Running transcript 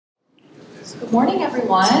Good morning,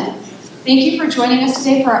 everyone. Thank you for joining us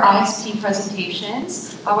today for our ISP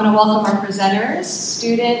presentations. I want to welcome our presenters,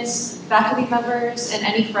 students, faculty members, and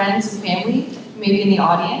any friends and family who may be in the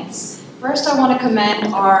audience. First, I want to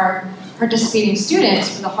commend our participating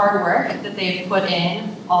students for the hard work that they've put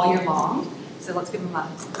in all year long. So let's give them a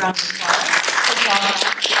round of applause.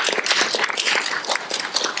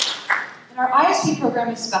 And our ISP program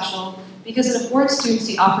is special because it affords students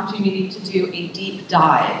the opportunity to do a deep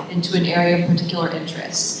dive into an area of particular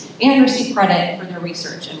interest and receive credit for their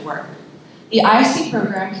research and work. The ISP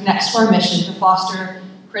program connects to our mission to foster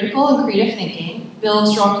critical and creative thinking, build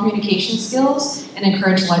strong communication skills, and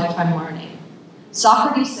encourage lifetime learning.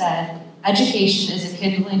 Socrates said, "Education is a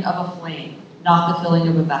kindling of a flame, not the filling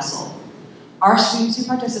of a vessel." Our students who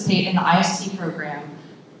participate in the ISP program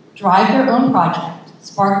drive their own project,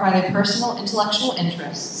 sparked by their personal intellectual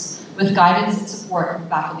interests, with guidance and support from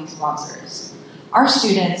faculty sponsors. Our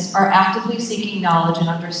students are actively seeking knowledge and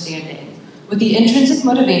understanding, with the intrinsic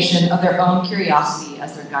motivation of their own curiosity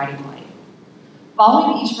as their guiding light.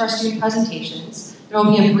 Following each of our student presentations, there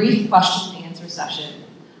will be a brief question and answer session.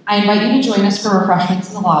 I invite you to join us for refreshments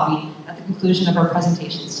in the lobby at the conclusion of our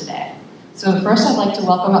presentations today. So first, I'd like to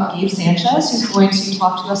welcome up Gabe Sanchez, who's going to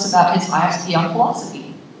talk to us about his ISP on philosophy.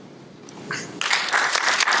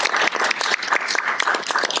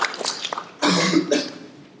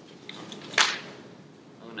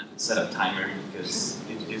 Set a timer because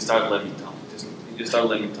you start letting me talk. You start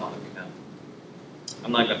letting me talk.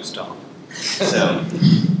 I'm not gonna stop. So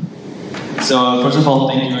first of all,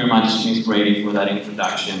 thank you very much, Ms. Brady, for that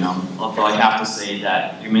introduction. Although I have to say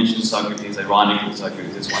that you mentioned Socrates. Ironically,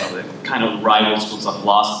 Socrates is one of the kind of rival schools of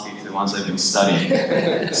philosophy, the ones I've been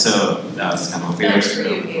studying. So that's kind of a favorite. That's for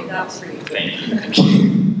you, Gabe. That's for you. Thank you. Thank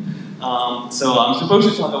you. So I'm supposed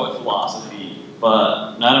to talk about philosophy.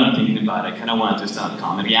 But now that I'm thinking about it, I kind of want to do a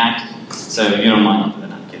comedy act, so if you don't mind,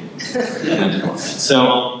 then I'm kidding.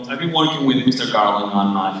 So I've been working with Mr. Garland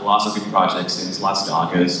on my philosophy project since last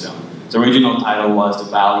August. The original title was The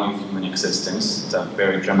Value of Human Existence. It's a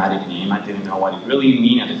very dramatic name. I didn't know what it really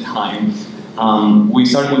meant at the time. When we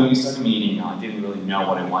started meeting, I didn't really know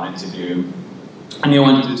what I wanted to do. I knew I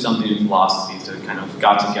wanted to do something in philosophy, so kind of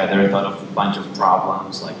got together, thought of a bunch of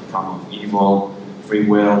problems, like the problem of evil, free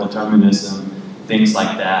will, determinism, things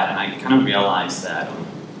like that, and I kind of realized that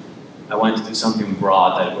I wanted to do something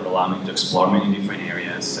broad that would allow me to explore many different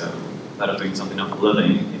areas, so I thought of doing something of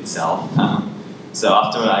living itself. So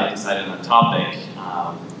after I decided on a topic,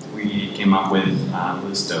 we came up with a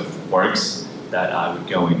list of works that I would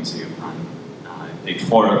go into, and I picked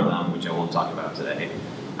 4 of them, which I will talk about today.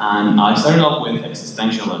 And I started off with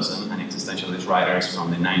existentialism and existentialist writers from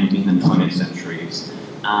the 19th and 20th centuries,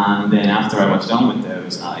 and then after I was done with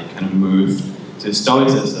those, I kind of moved to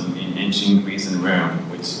Stoicism in ancient Greece and Rome,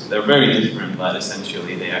 which they're very different, but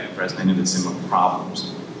essentially they address many of the similar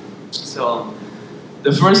problems. So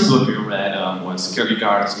the first book I read was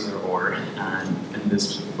Kierkegaard's Either Or, and in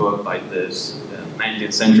this book by this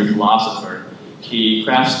 19th century philosopher, he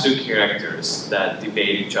crafts 2 characters that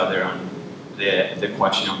debate each other on the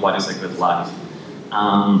question of what is a good life.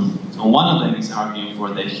 And one of them is arguing for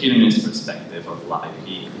the hedonist perspective of life.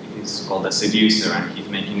 He's called a seducer, and he's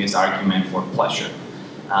making this argument for pleasure.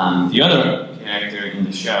 The other character in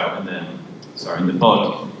the show, in the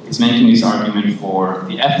book, is making this argument for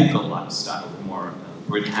the ethical lifestyle, the more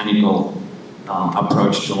puritanical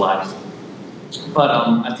approach to life. But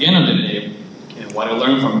at the end of the day, what I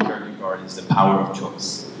learned from Kierkegaard is the power of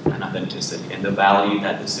choice and authenticity, and the value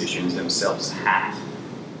that decisions themselves have.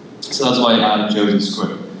 So that's why I chose this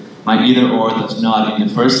quote. My either or does not, in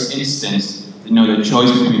the first instance, denote the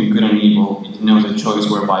choice between good and evil. It denotes a choice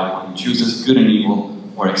whereby one chooses good and evil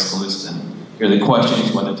or excludes them. Here the question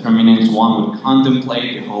is what determinants one would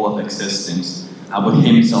contemplate the whole of existence, how would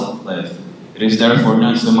himself live. It is therefore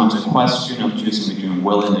not so much a question of choosing between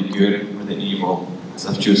willing the good or the evil as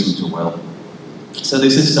of choosing to will. So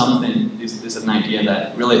this is something, this is an idea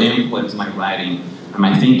that really influenced my writing and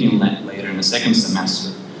my thinking later in the second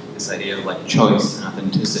semester. This idea of like choice and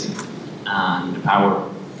authenticity and the power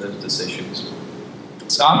of those decisions.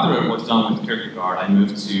 So after I was done with Kierkegaard, I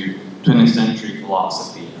moved to 20th century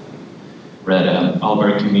philosophy. Read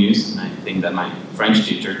Albert Camus, and I think that my French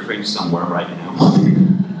teacher cringed somewhere right now.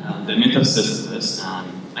 The Myth of Sisyphus,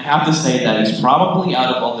 and I have to say that it's probably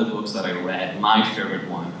out of all the books that I read, my favorite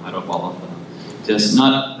one out of all of them. Just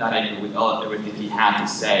not that I agree with everything he had to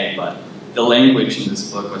say, but the language in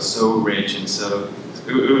this book was so rich and so,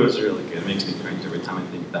 it was really good. It makes me cringe every time I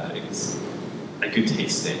think about it. I could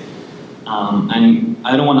taste it. And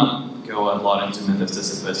I don't want to go a lot into Myth of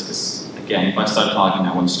Sisyphus because, again, if I start talking,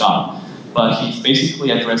 I won't stop. but he's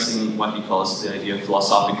basically addressing what he calls the idea of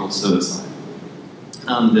philosophical suicide.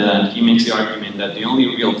 And he makes the argument that the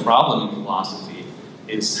only real problem in philosophy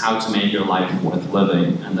is how to make your life worth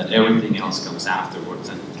living, and that everything else comes afterwards.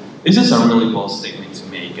 And this is a really bold statement to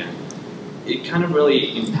make, and it kind of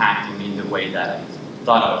really impacted me in the way that I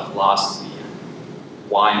thought about philosophy and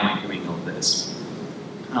why am I doing all this.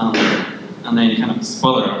 And then, kind of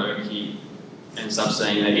spoiler alert, he ends up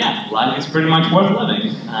saying that, yeah, life is pretty much worth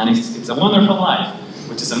living, and it's a wonderful life,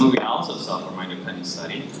 which is a movie I also saw for my independent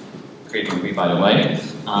study. Great movie, by the way.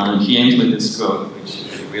 He ends with this quote, which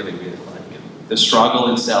I really, really like. The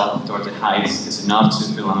struggle itself towards the heights is enough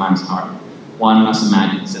to fill a man's heart. One must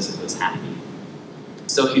imagine Sisyphus happy.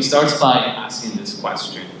 So he starts by asking this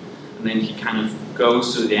question, and then he kind of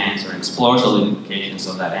goes to the answer and explores all the implications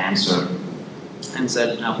of that answer, and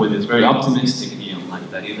said with this very optimistic view, like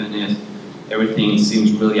that even if everything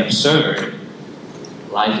seems really absurd,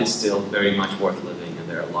 life is still very much worth living, and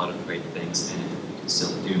there are a lot of great things in it you can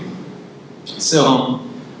still do. So,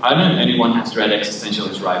 I don't know if anyone has read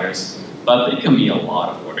existentialist writers, but they can be a lot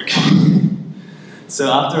of work.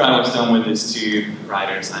 So after I was done with these two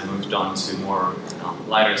writers, I moved on to more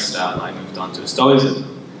lighter stuff. I moved on to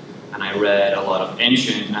Stoicism, and I read a lot of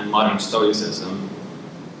ancient and modern Stoicism.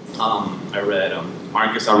 I read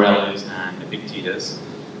Marcus Aurelius and Epictetus,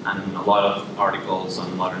 and a lot of articles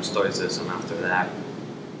on modern Stoicism after that.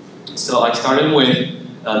 So I started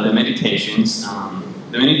with the Meditations.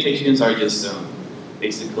 The Meditations are just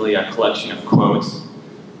basically a collection of quotes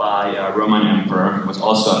by a Roman emperor who was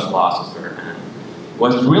also a philosopher. And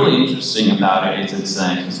what's really interesting about it is it's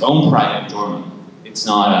his own private journal. It's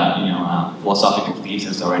not a philosophical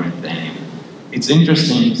thesis or anything. It's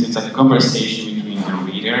interesting because it's a conversation between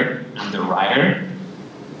the reader and the writer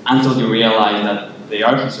until you realize that they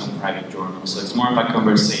are his own private journal. So it's more of a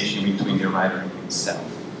conversation between the writer and himself,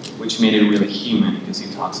 which made it really human because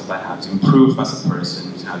he talks about how to improve as a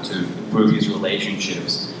person, how to improve his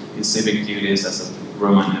relationships, his civic duties as a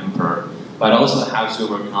Roman emperor, but also how to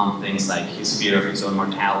overcome things like his fear of his own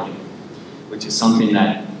mortality, which is something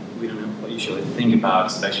that we don't usually think about,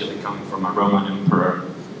 especially coming from a Roman emperor.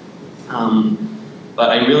 But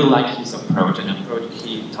I really like his approach,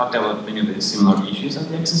 he talked about many of the similar issues of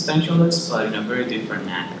the existentialists, but in a very different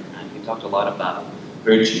manner. And he talked a lot about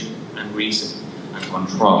virtue and reason and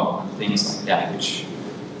control and things like that, which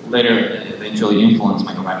later eventually influenced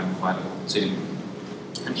my writing quite a lot too.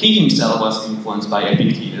 And he himself was influenced by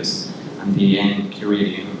Epictetus and the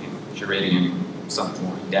Enchiridion, something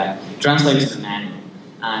like that. It translates the manual.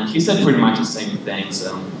 And he said pretty much the same things.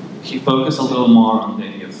 He focused a little more on the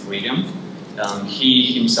idea of freedom.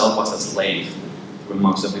 He himself was a slave through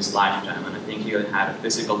most of his lifetime, and I think he had a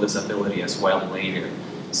physical disability as well later.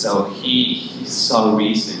 So he saw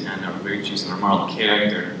reason and our virtues and our moral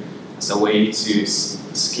character as a way to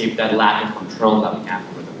escape that lack of control that we have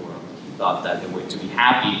over the world. He thought that the way to be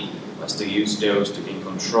happy was to use those to gain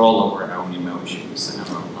control over our own emotions and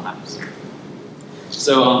our own lives.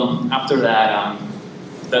 So after that,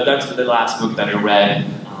 that's the last book that I read,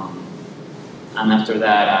 and after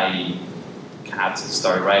that I had to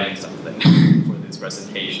start writing something for this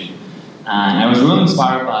presentation. And I was really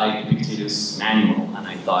inspired by Epictetus' manual, and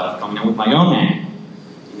I thought of coming up with my own manual.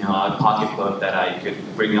 A pocketbook that I could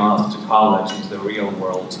bring off to college, into the real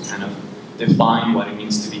world, to kind of define what it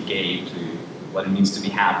means to be gay, to what it means to be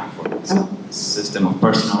happy for this system of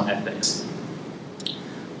personal ethics.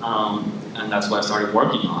 And that's what I started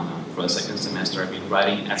working on for the second semester. I've been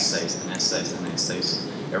writing essays and essays and essays.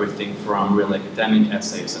 Everything from real academic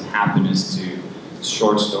essays on happiness to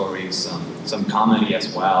short stories, some comedy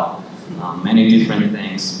as well, many different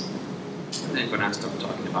things. And then when I start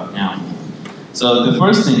talking about now. So the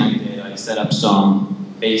first thing I did, I set up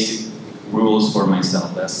some basic rules for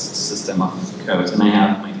myself as a system of codes. And I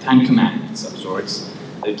have my 10 commandments of sorts.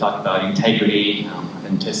 They talk about integrity,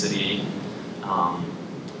 authenticity.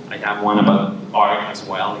 I have one about art as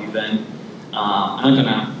well, even. I'm not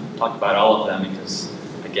gonna talk about all of them because,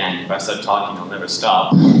 again, if I start talking, I'll never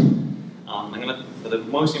stop. The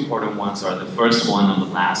most important ones are the first one and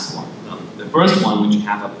the last one. The first one, which you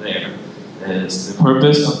have up there, is the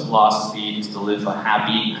purpose of philosophy is to live a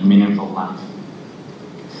happy and meaningful life.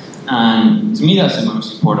 And to me, that's the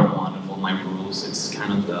most important one of all my rules. It's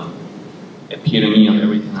kind of the epitome of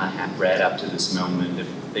everything I had read up to this moment. The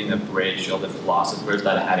thing that bridged all the philosophers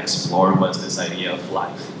that I had explored was this idea of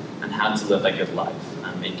life and how to live a good life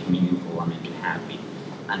and make it meaningful and make it happy.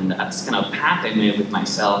 And that's kind of a pact I made with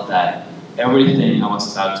myself that everything I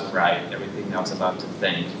was about to write, everything I was about to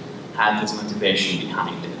think, had this motivation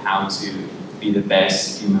behind it, how to be the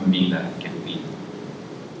best human being that I can be.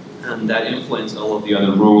 And that influenced all of the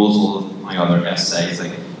other rules, all of my my other essays,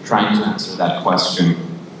 like trying to answer that question.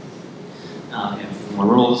 We have more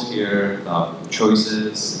rules here about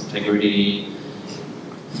choices, integrity,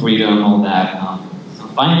 freedom, all that.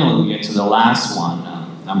 And finally, we get to the last one,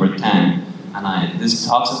 number 10, and this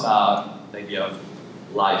talks about the idea of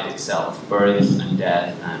life itself, birth and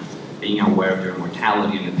death, and being aware of your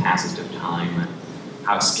mortality and the passage of time, and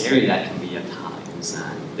how scary that can be at times.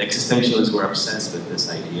 And the existentialists were obsessed with this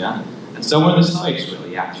idea, and so were the Stoics,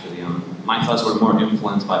 really, actually. My thoughts were more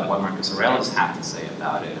influenced by what Marcus Aurelius had to say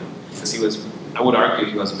about it, because he was, I would argue,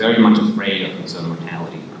 he was very much afraid of his own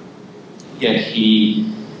mortality. Yet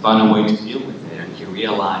he found a way to deal with it, and he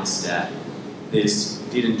realized that this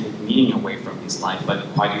didn't take meaning away from his life, but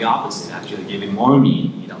quite the opposite, actually gave him more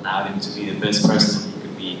meaning. It allowed him to be the best person he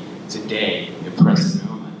could be today, in the present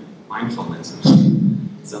moment. Mindfulness,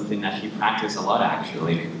 something that he practiced a lot,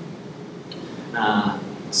 actually.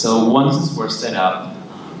 So once this was set up,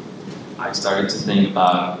 I started to think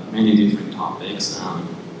about many different topics.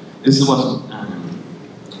 This was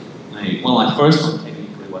my first one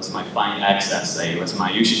technically was my Find X essay. It was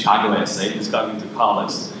my U Chicago essay. This got me to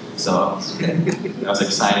college, so that was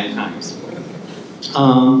exciting times.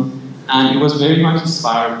 And it was very much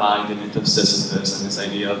inspired by the myth of Sisyphus and this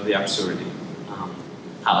idea of the absurdity.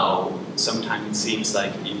 How sometimes it seems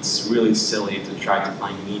like it's really silly to try to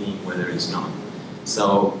find meaning where there is none.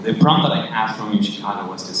 So the prompt that I had from U Chicago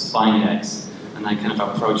was this Find X, and I kind of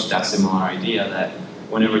approached that similar idea that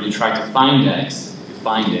whenever you try to find X, you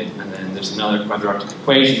find it, and then there's another quadratic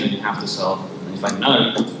equation that you have to solve, and you find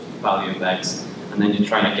another value of X, and then you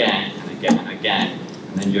try it again, and again, and again,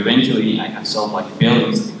 and then you eventually, I have solved like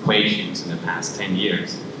billions of equations in the past 10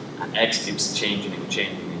 years, and X keeps changing and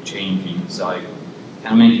changing and changing, so I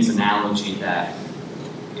kind of make this analogy that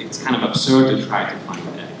it's kind of absurd to try to find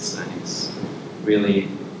X, and it's really,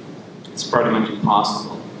 it's pretty much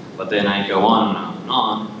impossible. But then I go on and on and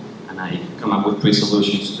on, and I come up with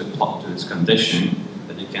pre-solutions to this condition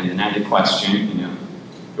that you can deny the question,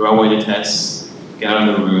 throw away the tests, get out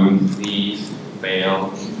of the room, leave,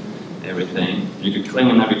 fail, everything. You could claim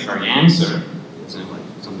an arbitrary answer,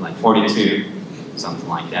 something like 42, something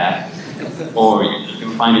like that. Or you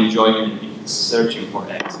can find enjoyment in searching for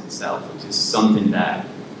X itself, which is something that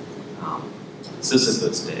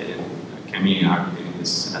Sisyphus did, and Camus argued in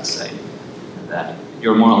this essay, that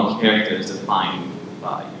your moral character is defined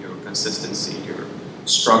by your consistency, your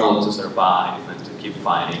struggle to survive and to keep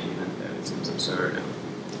fighting, even though it seems absurd.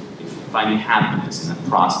 You finding happiness in the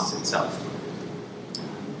process itself.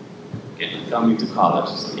 Again, coming to college,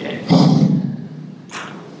 so yeah.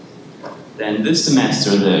 Then this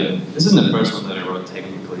semester, this isn't the first one that I wrote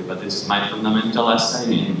technically, but this is my fundamental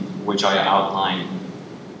essay in which I outline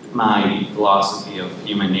my philosophy of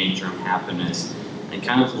human nature and happiness, and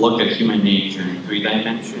kind of look at human nature in 3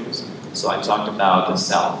 dimensions. So I talked about the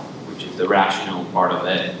self, which is the rational part of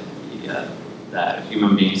it, that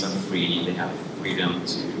human beings are free, they have freedom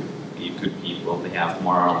to be good people, they have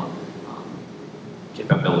moral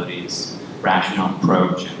capabilities, rational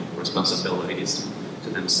approach, and responsibilities to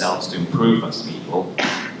themselves to improve as people.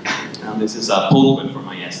 And this is a pulpit for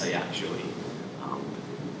my essay, actually,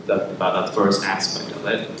 about that first aspect of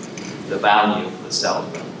it, the value of the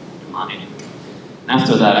self and mind. And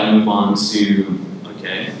after that, I move on to,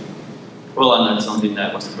 and that's something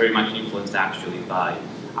that was very much influenced, actually, by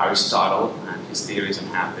Aristotle and his theories on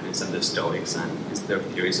happiness, and the Stoics and their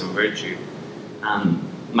theories on virtue. And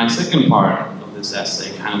my second part of this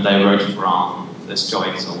essay kind of diverged from the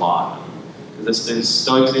Stoics a lot. The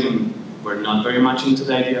Stoics were not very much into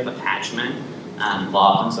the idea of attachment and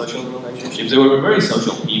love and social relationships. They were very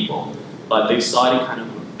social people, but they saw it in kind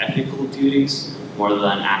of ethical duties more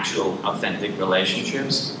than actual authentic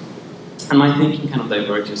relationships. And my thinking kind of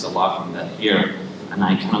diverges a lot from that here, and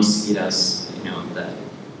I kind of see it as, that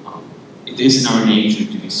it is in our nature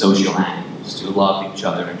to be social animals, to love each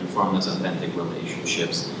other and to form those authentic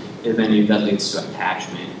relationships, even if that leads to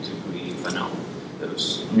attachment, to grief, and all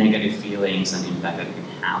those negative feelings and impact that it can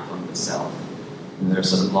have on the self. And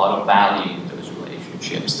there's a lot of value in those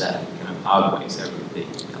relationships that kind of outweighs everything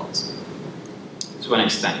else. To an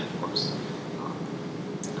extent, of course.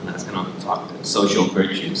 And that's going to talk to social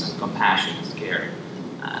virtues and compassion and care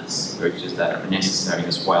as virtues that are necessary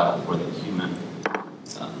as well for the human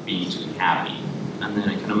being to be happy. And then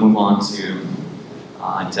I kind of move on to,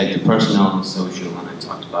 I take the personal and the social, and I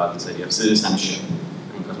talked about this idea of citizenship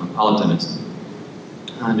and cosmopolitanism.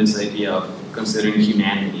 And this idea of considering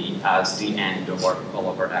humanity as the end of all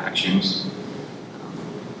of our actions.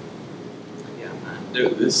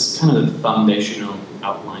 This is kind of the foundational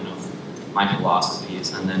outline of my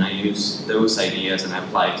philosophies, and then I use those ideas and I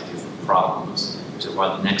apply it to different problems, which is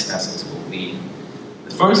what the next essays will lead.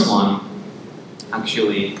 The first one,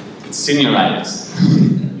 actually, it's senioritis.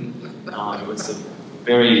 It's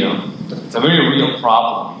a very real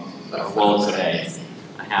problem in our world today,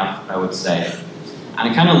 I would say. And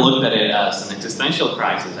I kind of looked at it as an existential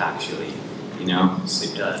crisis, actually. You know,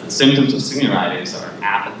 the symptoms of senioritis are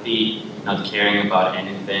apathy, not caring about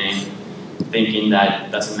anything, thinking that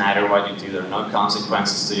it doesn't matter what you do, there are no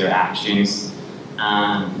consequences to your actions.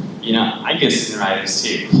 You know, I get senioritis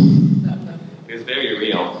too. It was very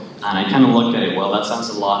real. And I kind of looked at it, well, that sounds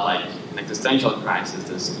a lot like an existential crisis,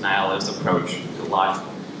 this nihilist approach to life.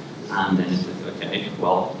 And then it's like, okay,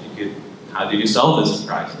 well, how do you solve this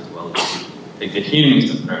crisis? Well, you take the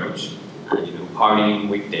hedonist approach, and you know, partying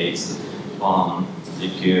weekdays. You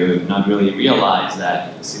could not really realize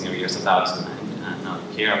that the senior year is about to end and not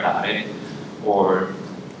care about it, or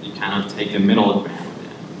you kind of take the middle ground.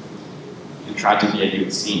 You try to be a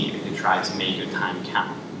good senior. You try to make your time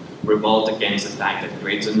count. Revolt against the fact that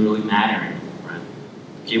grades don't really matter anymore. Right?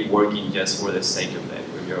 Keep working just for the sake of it,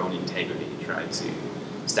 for your own integrity. You try to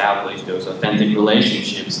establish those authentic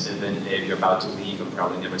relationships, even if you're about to leave and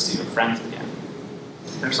probably never see your friends again.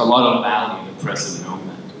 There's a lot of value in the present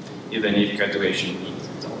moment, even if graduation means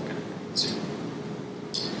it's all kind of soon.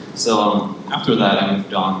 So after that, I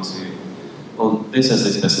moved on to, well, this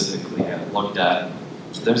is specifically looked at.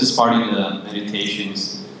 There's this part in the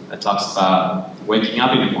meditations that talks about waking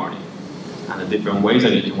up in the morning and the different ways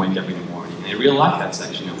that you can wake up in the morning. And I really like that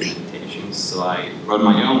section of meditations, so I wrote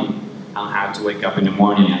my own on how to wake up in the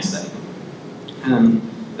morning essay. And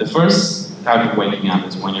the first type of waking up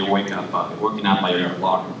is when you're waking up by your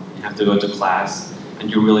alarm. You have to go to class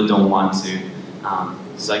and you really don't want to.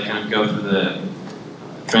 So I kind of go through the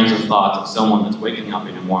trains of thought of someone that's waking up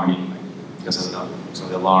in the morning because of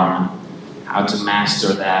the alarm, how to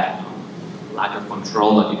master that lack of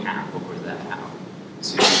control that you have over that, how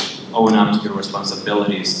to own up to your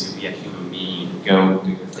responsibilities to be a human being, go do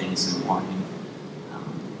your things in the morning.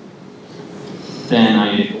 Then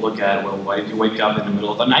I look at, well, what if you wake up in the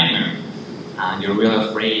middle of a nightmare and you're really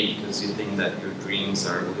afraid because you think that your dreams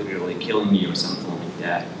are literally killing you or something like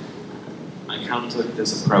that? I kind of took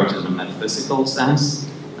this approach in a metaphysical sense,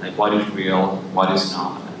 like what is real, what is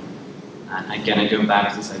not. And again, I go back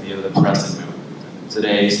to this idea of the present moment.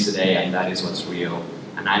 Today is today, and that is what's real.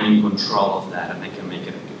 And I'm in control of that, and I can make it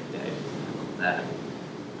a good day. That.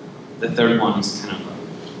 The third one is kind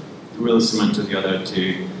of really similar to the other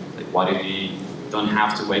two. Like, what if you don't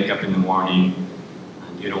have to wake up in the morning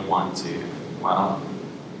and you don't want to? Well,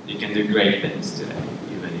 you can do great things today,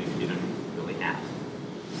 even if you don't really have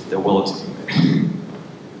the will to do it.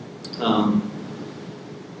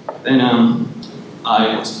 Then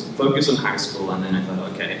I was focused on high school, and then I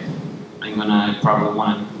thought, okay, I probably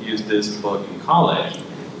want to use this book in college.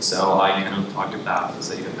 So I kind of talked about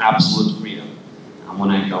this idea of absolute freedom. And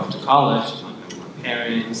when I go to college, I'm going to be with my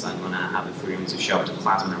parents, I'm going to have the freedom to show up to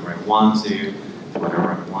class whenever I want to,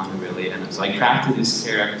 whatever I want really. And so I crafted this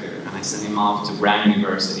character, and I sent him off to Brown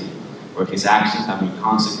University, where his actions have no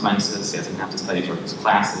consequences, he doesn't have to study for his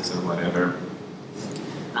classes or whatever,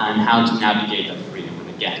 and how to navigate that freedom. And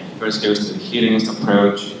again, he first goes to the hedonist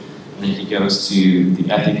approach, and then he goes to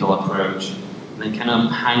the ethical approach, and then kind of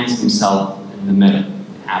finds himself in the middle,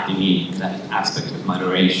 happy medium, that aspect of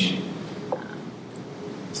moderation.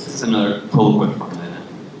 This is another pull quote from it.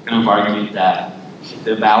 Kind of argued that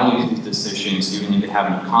the value of his decisions, even if they have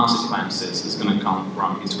no consequences, is going to come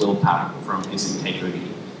from his willpower, from his integrity,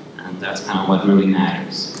 and that's kind of what really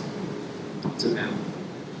matters to him.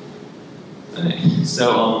 Okay.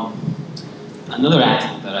 So another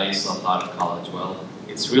aspect that I still thought of college, well,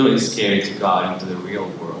 it's really scary to go out into the real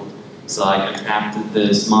world. So I crafted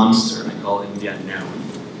this monster, I call him the Unknown.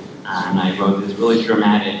 And I wrote this really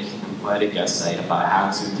dramatic and poetic essay about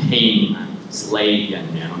how to tame and slay the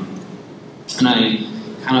unknown. And I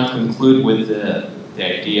kind of conclude with the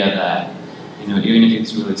idea that, you know, even if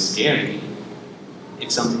it's really scary,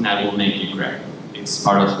 it's something that will make you grow. It's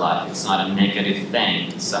part of life. It's not a negative thing.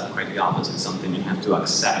 It's quite the opposite. It's something you have to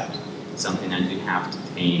accept. It's something that you have to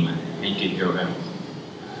tame and make it your own.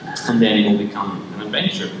 And then it will become an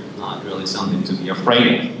adventure, not really something to be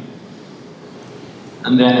afraid of.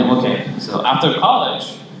 And then, okay, so after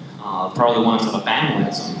college, I probably wanted to have a family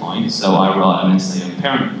at some point, so I wrote an essay on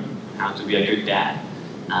parenting, how to be a good dad.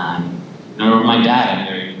 And you know, my dad, I'm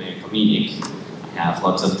very comedic. I have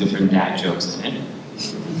lots of different dad jokes in it.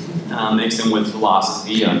 Mixing with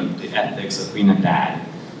philosophy on the ethics of being a dad.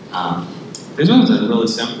 This one's a really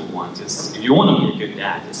simple one. Just if you want to be a good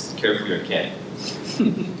dad, just care for your kid.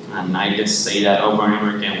 And I just say that over and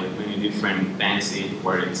over again with many different fancy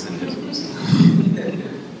words and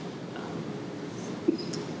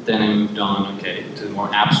Then I moved on, okay, to the more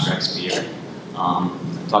abstract sphere. I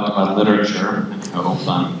talked about literature and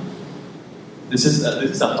hope. This is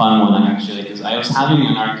a fun one actually, because I was having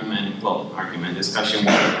an discussion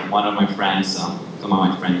with one of my friends, some of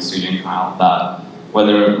my friends, Susan and Kyle, about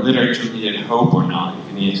whether literature needed hope or not, if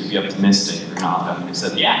it needed to be optimistic or not. And I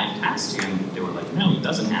said, yeah, it has to. And they were like, no, it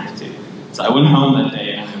doesn't have to. So I went home that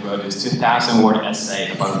day and I wrote this 2,000-word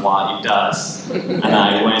essay about why it does. And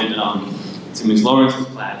I went to Ms. Lawrence's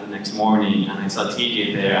class the next morning, and I saw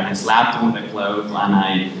TJ there, and I slapped him with a cloth, and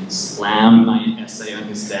I slammed my essay on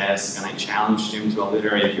his desk, and I challenged him to a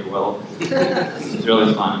literary, if you will. It was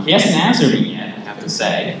really fun. He hasn't answered me yet, I have to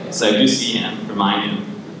say, so if you see him, remind him.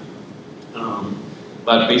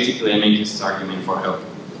 But basically, I make this argument for hope,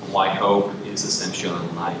 why hope is essential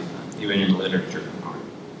in life, even in literature and art.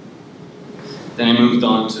 Then I moved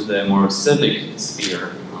on to the more civic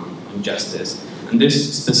sphere on justice. And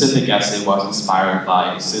this specific essay was inspired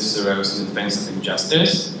by Cicero's In Defense of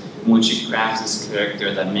Injustice, in which he crafts this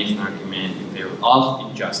character that makes an argument in favor of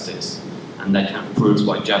injustice, and that kind of proves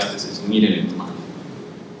why justice is needed in life.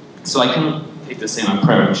 So I kind of take the same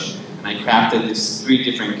approach, and I crafted these 3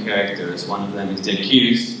 different characters. One of them is the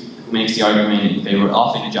accused, who makes the argument in favor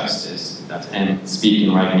of injustice. That's him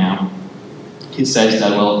speaking right now. He says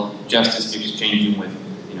that, well, justice keeps changing with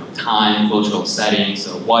time, cultural setting,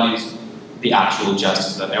 so what is the actual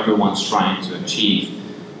justice that everyone's trying to achieve?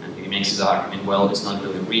 And he makes his argument, well, it's not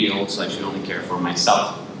really real, so I should only care for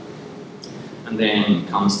myself. And then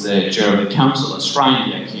comes the chair of the council as trying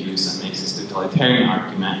the accused and makes this totalitarian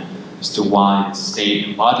argument as to why the state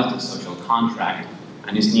embodies the social contract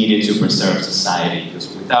and is needed to preserve society, because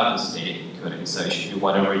without the state it couldn't, so it should do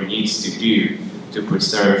whatever it needs to do to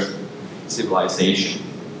preserve civilization.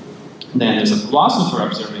 And then there's a philosopher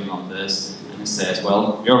observing all this, and he says,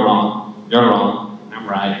 well, you're wrong, I'm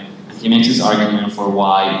right. And he makes his argument for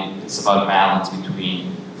why it's about balance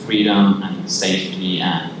between freedom and safety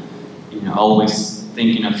and, always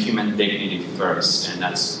thinking of human dignity first, and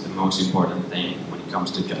that's the most important thing when it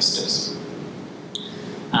comes to justice.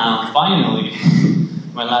 Finally,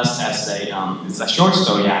 my last essay, it's a short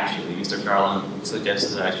story actually. Mr. Garland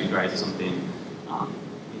suggested that I should write something,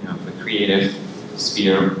 of a creative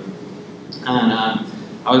sphere. And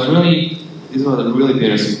this was a really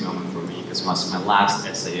bittersweet moment for me, because it was my last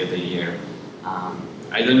essay of the year.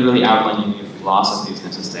 I didn't really outline any philosophies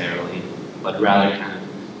necessarily, but rather kind of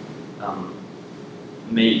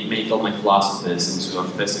make all my philosophies into a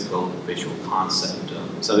physical, visual concept.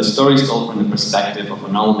 So the story is told from the perspective of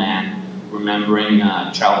an old man remembering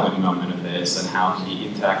a childhood moment of his and how he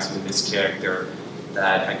interacts with this character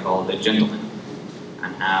that I call the gentleman,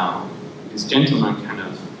 and how this gentleman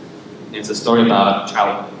it's a story about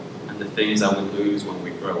childhood and the things that we lose when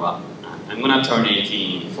we grow up. I'm going to turn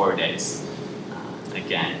 18 in 4 days.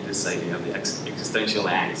 Again, this idea of the existential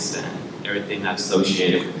angst and everything that's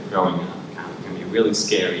associated with growing up can be really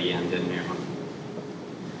scary and then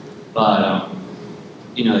but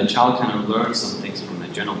the child kind of learns some things from the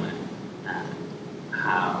gentleman, and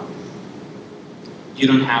how you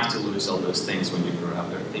don't have to lose all those things when you grow up.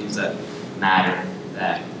 There are things that matter,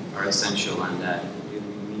 that are essential, and that you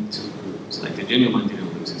need to lose. Like the gentleman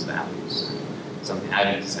didn't lose his values, something I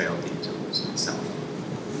didn't necessarily need to lose myself.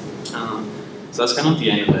 So that's kind of the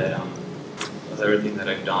end of it, of everything that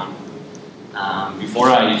I've done. Before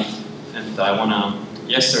I end,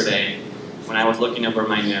 yesterday, when I was looking over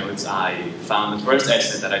my notes, I found the first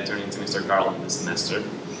essay that I turned into Mr. Garland this semester.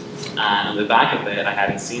 And on the back of it, I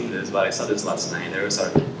hadn't seen this, but I saw this last night. There was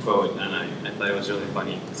a quote, and I thought it was really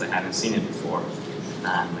funny because I hadn't seen it before.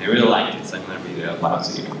 And I really liked it, so I'm going to read it out loud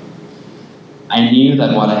to you. I knew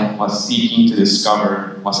that what I was seeking to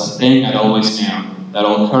discover was a thing I'd always known, that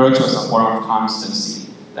all courage was a form of constancy,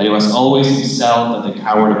 that it was always himself that the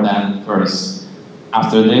coward abandoned first.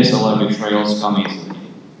 After this, a lot of betrayals come easily.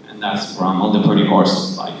 And that's from All the Pretty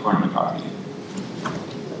Horses by Cormac McCarthy.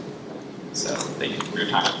 So, thank you for your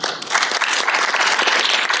time.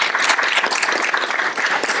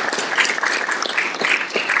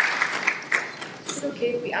 Is it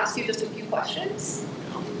okay if we ask you just a few questions?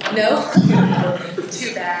 No?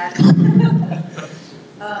 Too bad.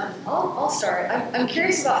 I'll start. I'm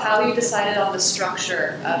curious about how you decided on the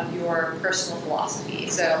structure of your personal philosophy.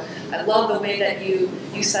 So I love the way that you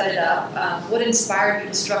set it up. What inspired you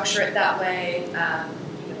to structure it that way?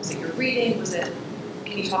 Was it your reading?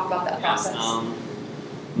 Can you talk about that process?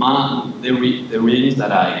 The readings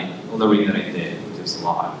that I did, which is a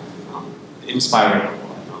lot, inspired a lot.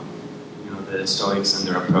 The Stoics and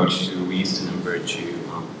their approach to reason and virtue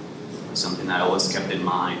was something I always kept in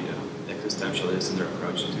mind. The existentialists and their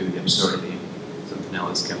approach to the absurdity, something I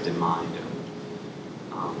always kept in mind.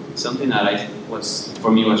 Something that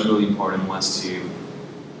for me was really important was to,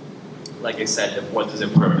 like I said, what is the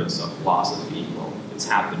purpose of philosophy? Well, it's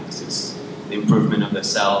happiness. It's the improvement of the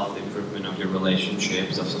self, the improvement of your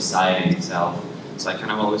relationships, of society itself. So I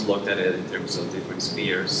kind of always looked at it in terms of different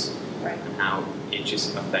spheres, Right. and how each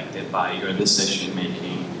is affected by your decision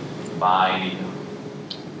making, by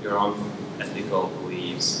your own ethical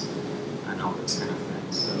beliefs, and all this kind of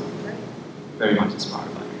things. So very much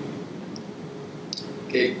inspired by me.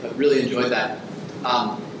 Okay, I really enjoyed that.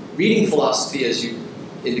 Reading philosophy, as you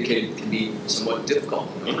indicated, can be somewhat difficult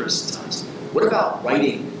and onerous at times. What about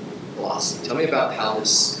writing philosophy? Tell me about how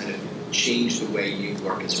this kind of changed the way you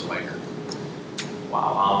work as a writer.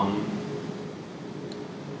 Wow.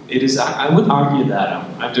 It is. I would argue that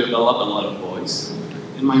I've developed a lot of voice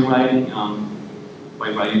in my writing by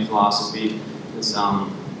writing philosophy. It's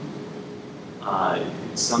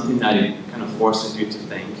something that it kind of forces you to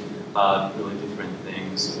think about really different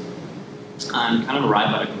things and kind of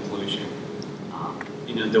arrive at a conclusion.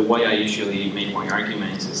 The way I usually make my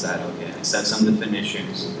arguments is that, okay, I set some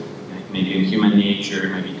definitions, like maybe in human nature,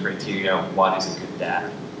 maybe criteria of what is a good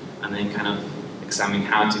dad, and then kind of examine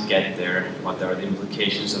how to get there, what are the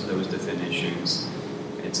implications of those definitions.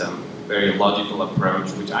 It's a very logical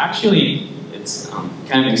approach, which actually it's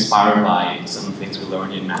kind of inspired by some things we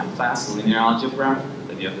learned in math class, linear algebra,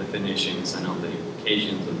 that you have definitions and all the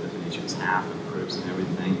implications of definitions have, and proofs and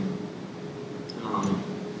everything.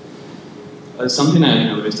 Something I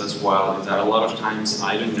noticed as well is that a lot of times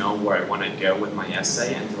I don't know where I want to go with my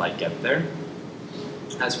essay until I get there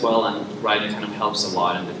as well, and writing kind of helps a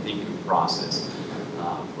lot in the thinking process.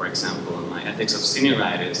 For example, in my ethics of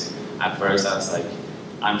senioritis, at first I was like,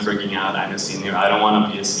 I'm freaking out, I'm a senior, I don't want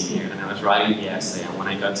to be a senior, and I was writing the essay, and when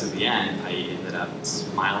I got to the end, I ended up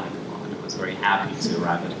smiling a lot, and I was very happy to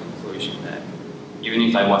arrive at a conclusion that even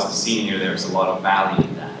if I was a senior, there's a lot of value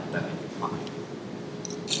in that I could find.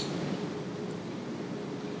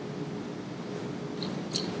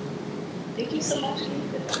 Thank you so much.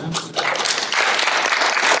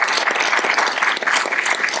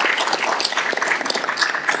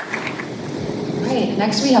 Great.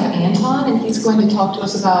 Next we have Anton, and he's going to talk to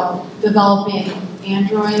us about developing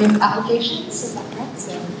Android applications. Is that correct?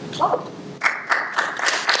 So,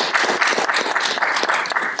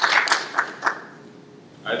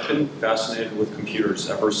 I've been fascinated with computers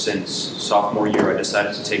ever since sophomore year I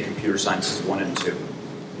decided to take computer sciences 1 and 2.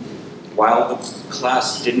 While the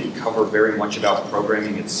class didn't cover very much about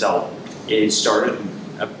programming itself, it started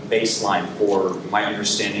a baseline for my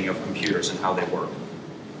understanding of computers and how they work.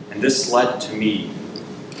 And this led to me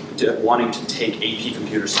wanting to take AP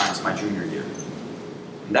Computer Science my junior year.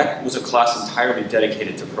 And that was a class entirely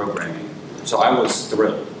dedicated to programming, so I was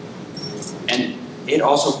thrilled. And it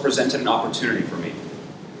also presented an opportunity for me,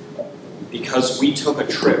 because we took a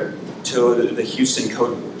trip to the Houston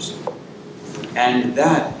Code Wars. And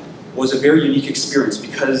that was a very unique experience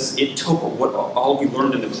because it took all we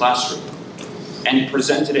learned in the classroom and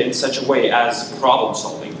presented it in such a way as problem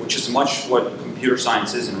solving, which is much what computer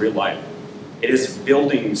science is in real life. It is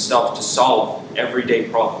building stuff to solve everyday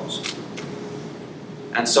problems.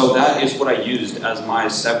 And so that is what I used as my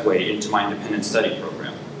segue into my independent study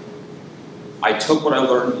program. I took what I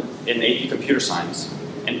learned in AP Computer Science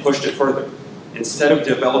and pushed it further. Instead of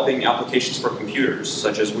developing applications for computers,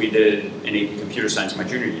 such as we did in AP Computer Science my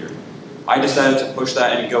junior year, I decided to push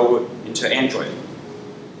that and go into Android.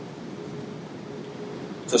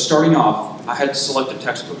 So starting off, I had to select a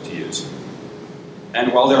textbook to use.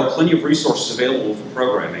 And while there are plenty of resources available for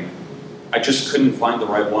programming, I just couldn't find the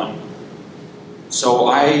right one. So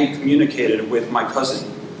I communicated with my cousin,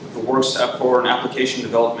 who works for an application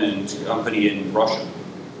development company in Russia.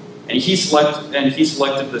 And he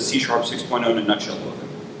selected the C# 6.0 in a nutshell book,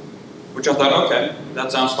 which I thought, okay,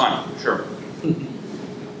 that sounds fine, sure.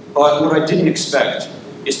 But what I didn't expect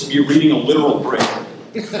is to be reading a literal brick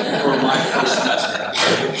for my first semester.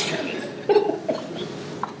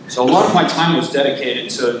 So a lot of my time was dedicated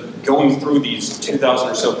to going through these 2,000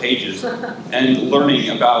 or so pages and learning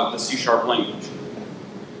about the C# language.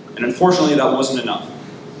 And unfortunately, that wasn't enough.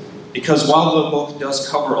 Because while the book does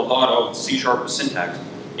cover a lot of C# syntax,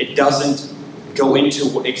 it doesn't go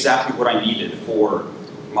into exactly what I needed for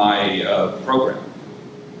my program.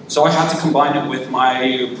 So I had to combine it with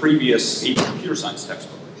my previous AP Computer Science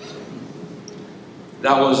textbook.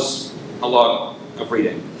 That was a lot of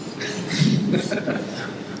reading.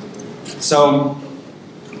 So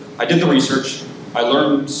I did the research, I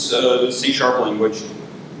learned the C# language,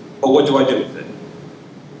 but what do I do with it?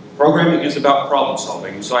 Programming is about problem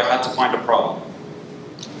solving, so I had to find a problem.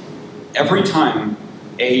 Every time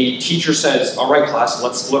a teacher says, all right class,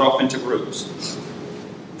 let's split off into groups,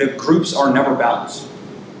 the groups are never balanced.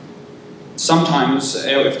 Sometimes,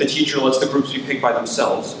 if the teacher lets the groups be picked by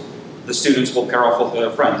themselves, the students will pair off with their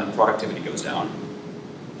friends and productivity goes down.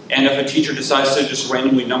 And if a teacher decides to just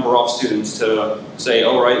randomly number off students to say,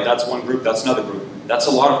 oh right, that's one group, that's another group, that's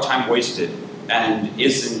a lot of time wasted and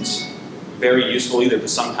isn't very useful either,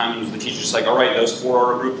 because sometimes the teacher's like, all right, those 4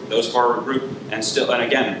 are a group, those 4 are a group, and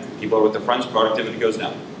again, people are with their friends, productivity goes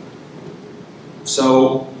down.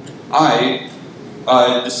 So I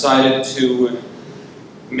decided to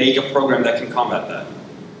make a program that can combat that.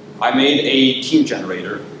 I made a team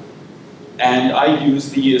generator, and I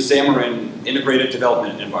used the Xamarin Integrated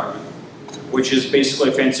Development Environment, which is basically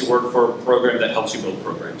a fancy word for a program that helps you build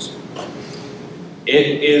programs.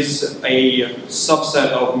 It is a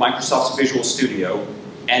subset of Microsoft's Visual Studio,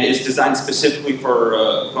 and is designed specifically for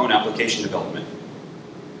phone application development.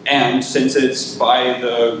 And since it's by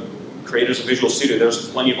the creators of Visual Studio, there's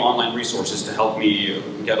plenty of online resources to help me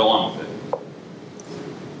get along with it.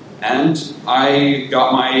 And I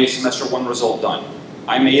got my semester 1 result done.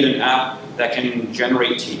 I made an app that can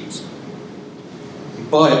generate teams.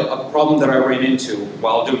 But a problem that I ran into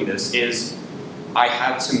while doing this is I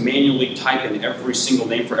had to manually type in every single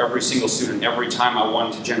name for every single student every time I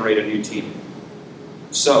wanted to generate a new team.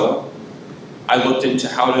 So I looked into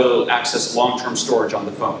how to access long-term storage on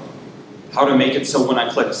the phone. How to make it so when I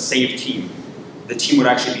clicked Save Team, the team would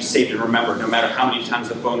actually be saved and remembered no matter how many times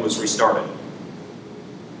the phone was restarted.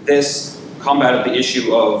 This combated the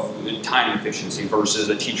issue of time efficiency versus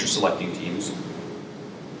a teacher selecting teams.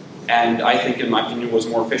 And I think, in my opinion, was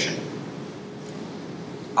more efficient.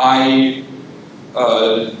 I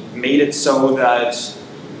made it so that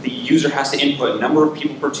the user has to input number of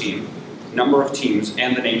people per team, number of teams,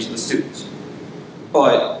 and the names of the students.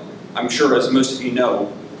 But I'm sure, as most of you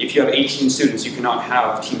know, if you have 18 students, you cannot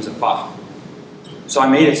have teams of 5. So I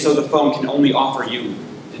made it so the phone can only offer you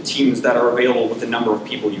the teams that are available with the number of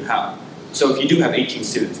people you have. So if you do have 18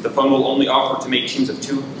 students, the phone will only offer to make teams of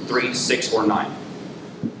 2, 3, 6, or 9.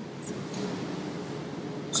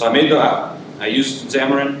 So I made the app. I used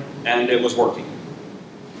Xamarin, and it was working.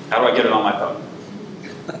 How do I get it on my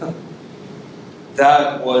phone?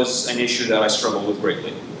 That was an issue that I struggled with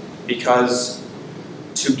greatly, because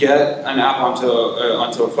to get an app onto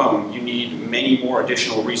a phone, you need many more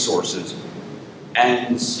additional resources,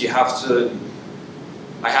 and you have to.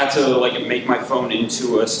 I had to make my phone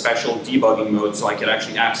into a special debugging mode so I could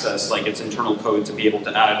actually access its internal code to be able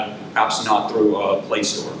to add apps not through a Play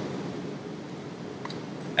Store.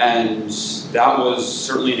 And that was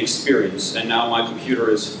certainly an experience, and now my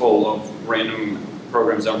computer is full of random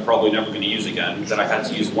programs that I'm probably never going to use again, that I had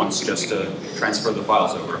to use once just to transfer the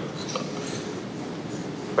files over.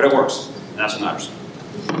 But it works, and that's what matters.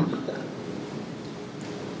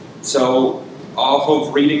 So, off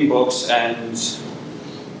of reading books and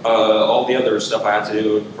all the other stuff I had to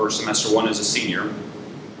do for semester 1 as a senior,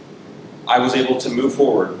 I was able to move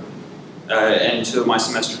forward into my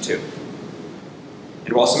semester 2.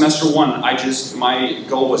 And while semester 1, my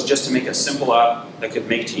goal was just to make a simple app that could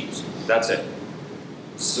make teams. That's it.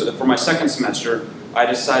 So for my second semester, I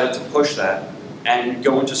decided to push that and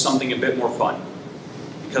go into something a bit more fun.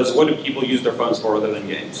 Because what do people use their phones for other than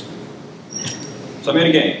games? So I made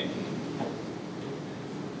a game.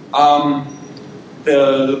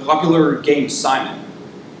 The popular game Simon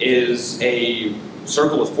is a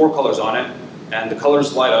circle with 4 colors on it, and the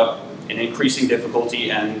colors light up in increasing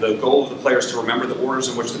difficulty, and the goal of the player is to remember the orders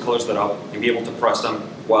in which the colors lit up and be able to press them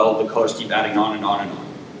while the colors keep adding on and on and on.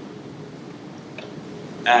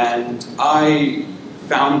 And I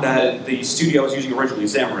found that the studio I was using originally,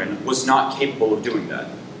 Xamarin, was not capable of doing that.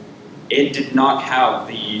 It did not have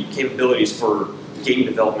the capabilities for game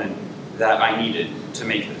development that I needed to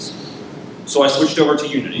make this. So I switched over to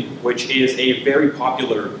Unity, which is a very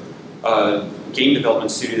popular game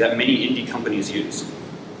development studio that many indie companies use.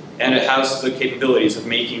 And it has the capabilities of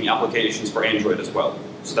making applications for Android as well.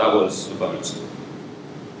 So that was a bonus.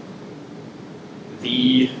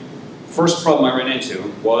 The first problem I ran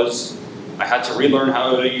into was I had to relearn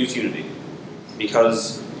how to use Unity.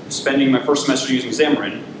 Because spending my first semester using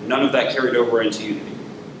Xamarin, none of that carried over into Unity.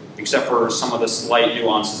 Except for some of the slight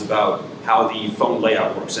nuances about how the phone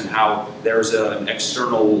layout works and how there's an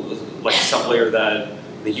external sublayer that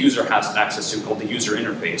the user has access to called the user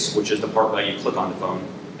interface, which is the part that you click on the phone,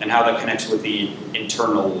 and how that connects with the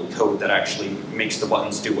internal code that actually makes the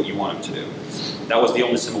buttons do what you want them to do. That was the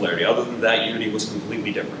only similarity. Other than that, Unity was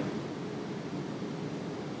completely different.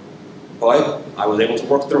 But I was able to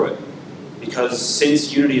work through it. Because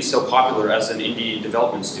since Unity is so popular as an indie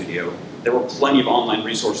development studio, there were plenty of online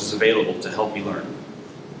resources available to help me learn.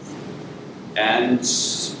 And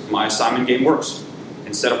my Simon game works. And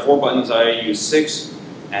Instead of 4 buttons, I use 6,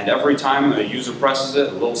 and every time a user presses it,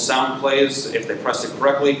 a little sound plays if they pressed it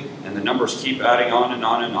correctly, and the numbers keep adding on and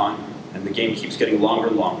on and on, and the game keeps getting longer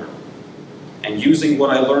and longer. And using what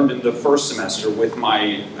I learned in the first semester with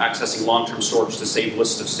my accessing long-term storage to save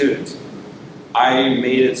lists of students, I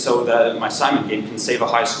made it so that my assignment game can save a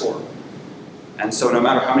high score. And so no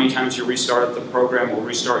matter how many times you restart the program or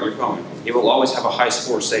restart your phone, it will always have a high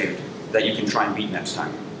score saved that you can try and beat next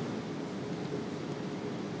time.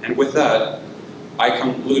 And with that, I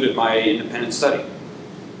concluded my independent study.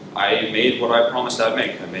 I made what I promised I'd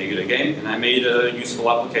make. I made a game, and I made a useful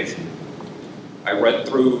application. I read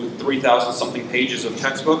through 3,000 something pages of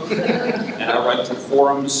textbook, and I read through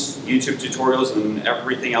forums, YouTube tutorials, and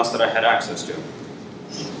everything else that I had access to.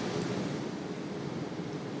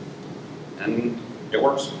 And it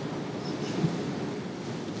works.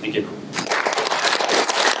 Thank you.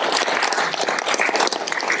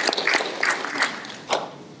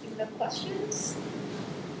 Any other questions?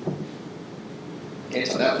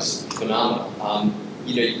 Anton, that was phenomenal.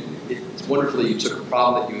 It's wonderful that you took a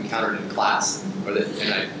problem that you encountered in class,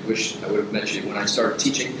 and I wish I would have mentioned it when I started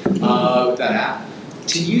teaching with that app.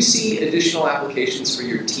 Do you see additional applications for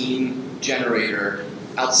your team generator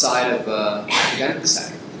outside of academic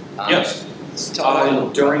setting? Yes.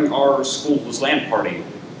 During our school's LAN party,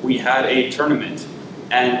 we had a tournament,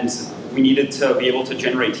 and we needed to be able to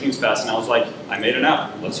generate teams fast, and I was like, I made an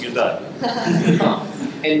app, let's use that.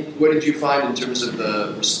 And what did you find in terms of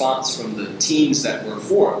the response from the teams that were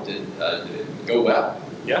formed? Did it go well?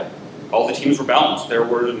 Yeah, all the teams were balanced. There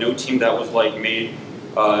were no team that was like made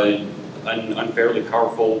unfairly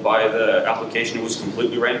powerful by the application. It was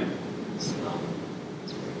completely random.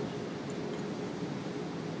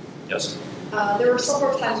 Yes? There were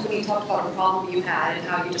several times when you talked about a problem you had and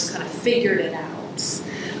how you just kind of figured it out.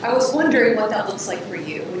 I was wondering what that looks like for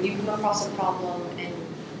you. When you come across a problem in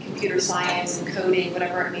computer science and coding,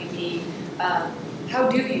 whatever it may be, how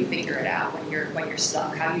do you figure it out when you're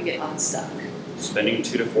stuck? How do you get unstuck? Spending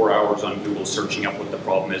 2 to 4 hours on Google searching up what the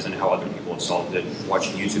problem is and how other people have solved it,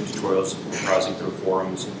 watching YouTube tutorials, browsing through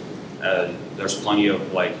forums. There's plenty of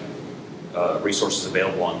resources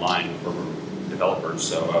available online for developers,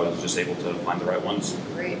 so I was just able to find the right ones.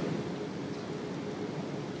 Great.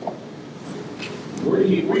 Where are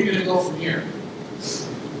you going to go from here?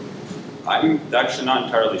 I'm actually not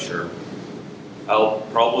entirely sure. I'll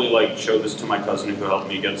probably show this to my cousin who helped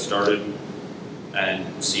me get started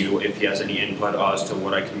and see if he has any input as to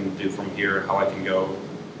what I can do from here, how I can go.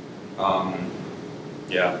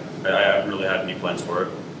 Yeah, I haven't really had any plans for it.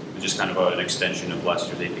 It was just kind of an extension of last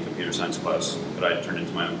year's AP Computer Science class that I turned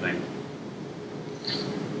into my own thing.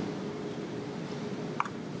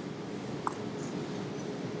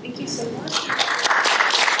 Thank you so much.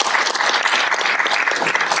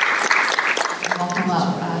 Welcome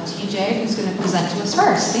up TJ, who's going to present to us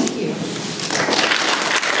first. Thank you.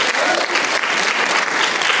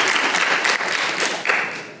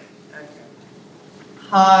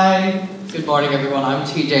 Hi, good morning everyone. I'm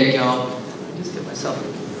TJ Gill. Let me just get myself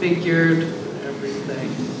figured and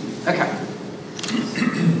everything. Okay.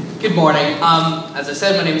 Good morning. As I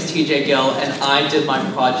said, my name is TJ Gill, and I did my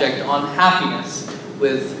project on happiness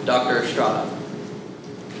with Dr. Estrada.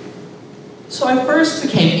 So I first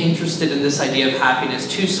became interested in this idea of happiness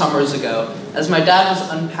 2 summers ago, as my dad was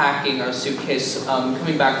unpacking our suitcase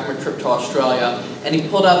coming back from a trip to Australia, and he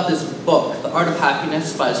pulled out this book, The Art of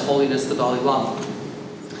Happiness by His Holiness the Dalai Lama.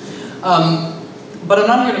 But I'm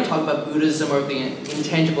not here to talk about Buddhism or the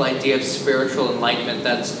intangible idea of spiritual enlightenment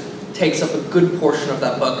that takes up a good portion of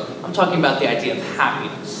that book. I'm talking about the idea of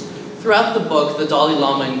happiness. Throughout the book, the Dalai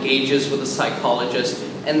Lama engages with a psychologist,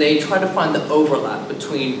 and they try to find the overlap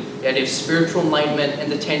between the idea of spiritual enlightenment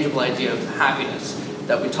and the tangible idea of happiness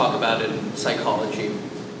that we talk about in psychology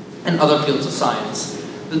and other fields of science.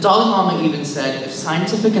 The Dalai Lama even said if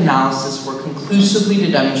scientific analysis were conclusively to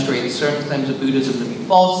demonstrate certain claims of Buddhism to be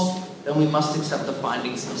false, then we must accept the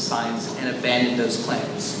findings of science and abandon those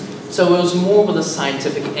claims. So it was more with a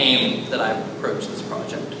scientific aim that I approached this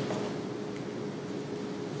project.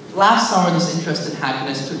 Last summer, this interest in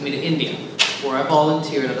happiness took me to India, where I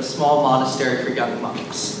volunteered at a small monastery for young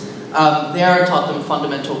monks. There I taught them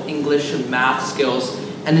fundamental English and math skills,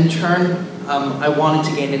 and in turn, I wanted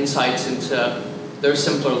to gain insights into their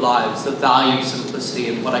simpler lives, the value of simplicity,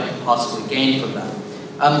 and what I could possibly gain from that.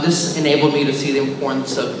 This enabled me to see the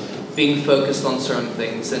importance of being focused on certain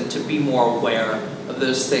things and to be more aware of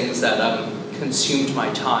those things that consumed my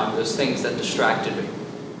time, those things that distracted me.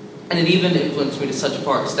 And it even influenced me to such a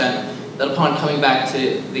far extent that upon coming back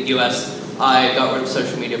to the US, I got rid of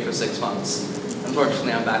social media for 6 months.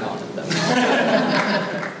 Unfortunately, I'm back on it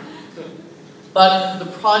though. But the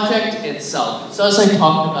project itself, so as I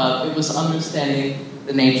talked about, it was understanding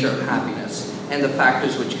the nature of happiness and the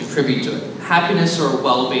factors which contribute to it. Happiness or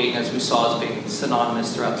well-being, as we saw as being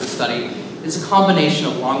synonymous throughout the study, is a combination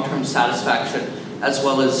of long-term satisfaction as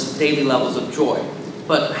well as daily levels of joy.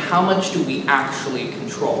 But how much do we actually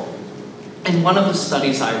control? In one of the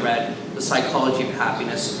studies I read, The Psychology of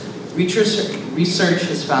Happiness, research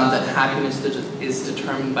has found that happiness is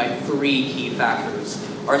determined by 3 key factors.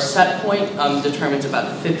 Our set point determines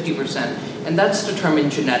about 50%, and that's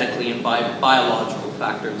determined genetically and by biological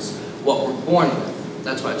factors, what we're born with.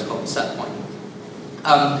 That's why it's called the set point.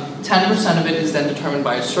 10% of it is then determined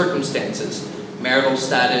by circumstances, marital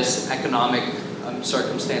status, economic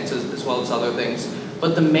circumstances, as well as other things.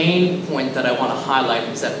 But the main point that I want to highlight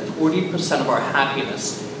is that 40% of our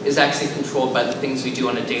happiness is actually controlled by the things we do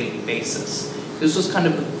on a daily basis. This was kind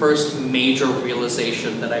of the first major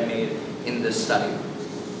realization that I made in this study.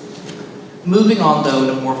 Moving on, though,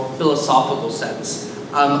 in a more philosophical sense,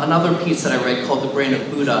 another piece that I read called The Brain of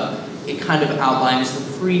Buddha, it kind of outlines the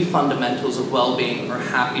 3 fundamentals of well-being or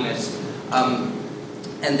happiness,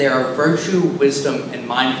 and they are virtue, wisdom, and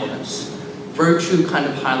mindfulness. Virtue kind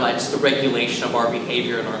of highlights the regulation of our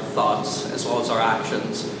behavior and our thoughts, as well as our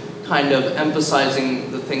actions, kind of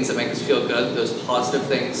emphasizing the things that make us feel good, those positive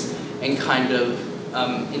things, and kind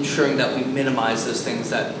of ensuring that we minimize those things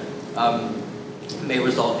that may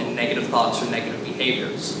result in negative thoughts or negative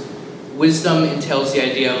behaviors. Wisdom entails the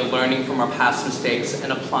idea of learning from our past mistakes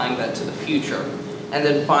and applying that to the future. And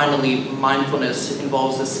then finally, mindfulness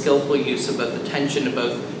involves the skillful use of both attention to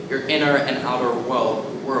both your inner and outer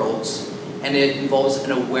worlds. And it involves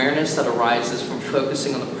an awareness that arises from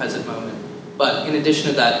focusing on the present moment. But in addition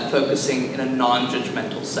to that, focusing in a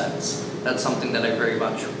non-judgmental sense. That's something that I very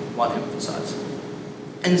much want to emphasize.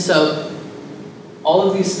 And so, all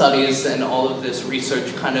of these studies and all of this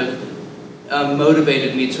research kind of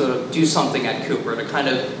motivated me to do something at Cooper, to kind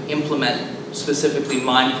of implement specifically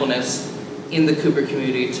mindfulness in the Cooper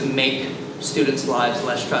community to make students' lives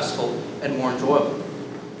less stressful and more enjoyable.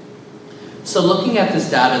 So looking at this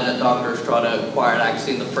data that Dr. Estrada acquired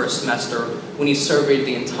actually in the first semester when he surveyed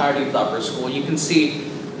the entirety of the upper school, you can see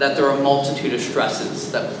that there are a multitude of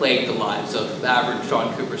stresses that plague the lives of the average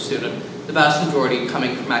John Cooper student, the vast majority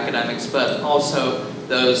coming from academics, but also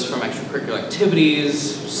those from extracurricular activities,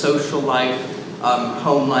 social life,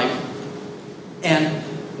 home life. And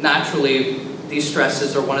naturally, these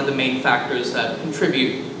stresses are one of the main factors that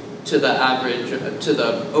contribute to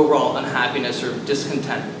the overall unhappiness or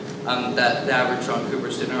discontent that the average John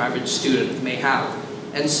Cooper student or average student may have.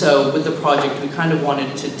 And so with the project, we kind of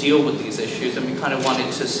wanted to deal with these issues, and we kind of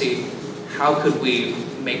wanted to see how could we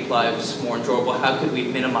make lives more enjoyable, how could we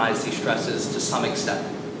minimize these stresses to some extent.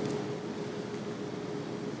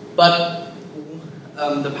 But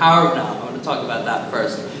the power of now, I want to talk about that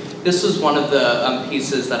first. This was one of the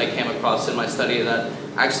pieces that I came across in my study that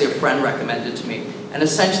actually a friend recommended to me. And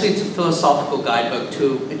essentially it's a philosophical guidebook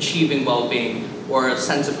to achieving well-being or a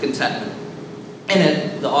sense of contentment. In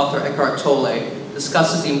it, the author Eckhart Tolle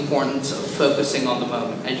discusses the importance of focusing on the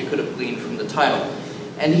moment, as you could have gleaned from the title.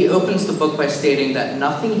 And he opens the book by stating that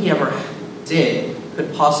nothing he ever did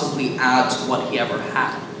could possibly add to what he ever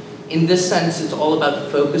had. In this sense, it's all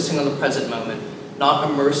about focusing on the present moment, not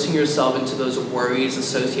immersing yourself into those worries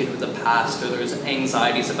associated with the past or those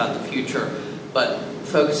anxieties about the future, but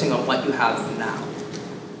focusing on what you have now.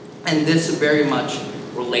 And this very much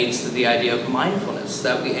relates to the idea of mindfulness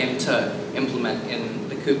that we aim to implement in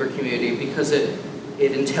the Cooper community, because it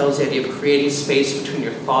entails the idea of creating space between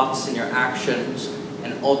your thoughts and your actions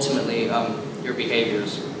and ultimately your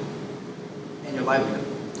behaviors and your livelihood.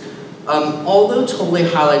 Although Tolle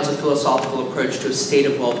highlights a philosophical approach to a state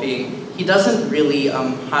of well-being, he doesn't really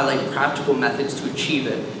highlight practical methods to achieve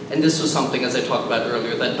it. And this was something, as I talked about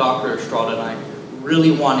earlier, that Dr. Estrada and I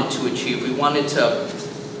really wanted to achieve. We wanted to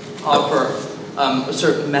offer a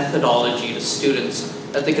certain methodology to students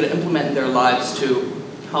that they could implement in their lives to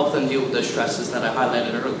help them deal with the stresses that I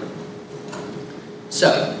highlighted earlier.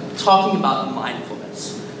 So, talking about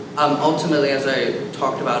mindfulness. Ultimately, as I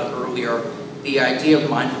talked about earlier, the idea of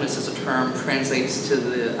mindfulness as a term translates to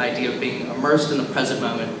the idea of being immersed in the present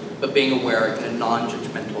moment, but being aware in a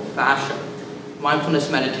non-judgmental fashion. Mindfulness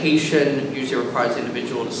meditation usually requires the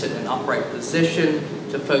individual to sit in an upright position,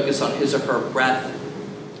 to focus on his or her breath,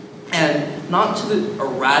 and not to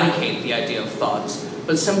eradicate the idea of thoughts,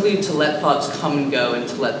 but simply to let thoughts come and go and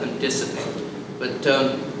to let them dissipate, but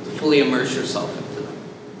don't fully immerse yourself into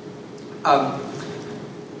them.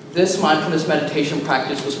 This mindfulness meditation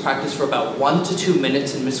practice was practiced for about 1 to 2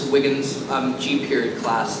 minutes in Miss Wiggins' G period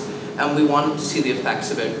class, and we wanted to see the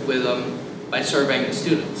effects of it with, by surveying the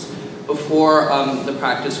students. Before the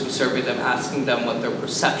practice, we surveyed them, asking them what their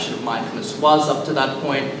perception of mindfulness was up to that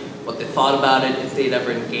point, what they thought about it, if they'd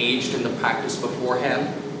ever engaged in the practice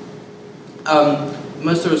beforehand.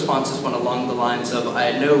 Most of the responses went along the lines of, I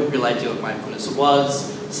had no real idea what mindfulness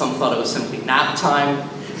was. Some thought it was simply nap time.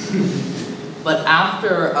 But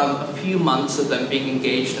after a few months of them being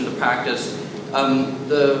engaged in the practice,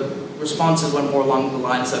 the responses went more along the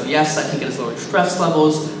lines of, yes, I think it has lowered stress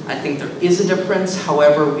levels. I think there is a difference.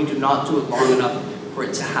 However, we do not do it long enough for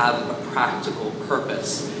it to have a practical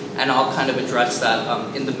purpose. And I'll kind of address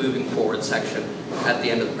that in the moving forward section at the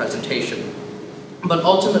end of the presentation. But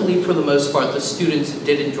ultimately, for the most part, the students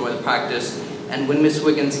did enjoy the practice, and when Ms.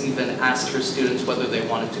 Wiggins even asked her students whether they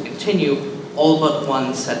wanted to continue, all but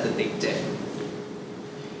one said that they did.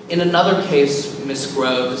 In another case, Ms.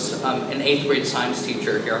 Groves, an 8th grade science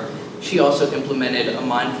teacher here, she also implemented a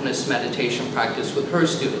mindfulness meditation practice with her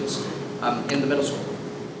students in the middle school.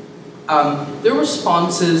 Their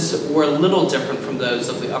responses were a little different from those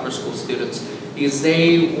of the upper school students because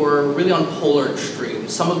they were really on polar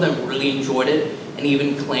extremes. Some of them really enjoyed it and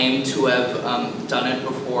even claimed to have done it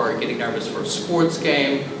before getting nervous for a sports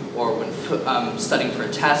game or when studying for a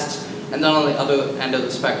test. And then on the other end of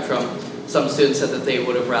the spectrum, some students said that they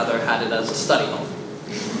would have rather had it as a study hall.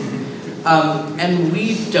 And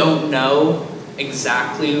we don't know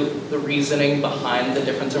exactly the reasoning behind the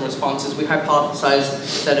difference in responses. We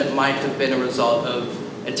hypothesized that it might have been a result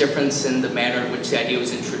of a difference in the manner in which the idea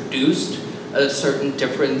was introduced, a certain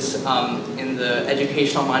difference in the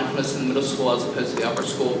educational mindfulness in the middle school as opposed to the upper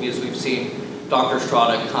school, because we've seen Dr.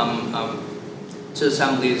 Strada come to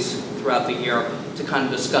assemblies throughout the year to kind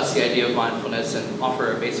of discuss the idea of mindfulness and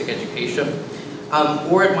offer a basic education.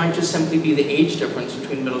 Or it might just simply be the age difference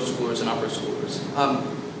between middle schoolers and upper schoolers.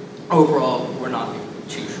 Overall, we're not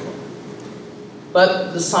too sure.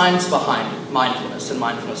 But the science behind mindfulness and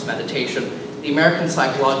mindfulness meditation, the American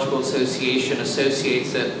Psychological Association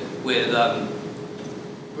associates it with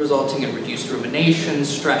resulting in reduced rumination,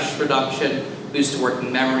 stress reduction, boosted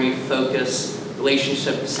working memory, focus,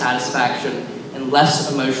 relationship satisfaction, and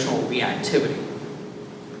less emotional reactivity.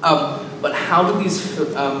 But how do these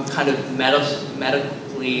kind of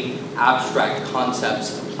medically abstract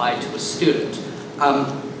concepts apply to a student?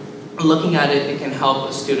 Looking at it, it can help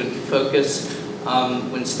a student focus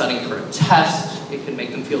when studying for a test. It can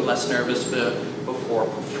make them feel less nervous before a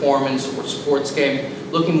performance or sports game.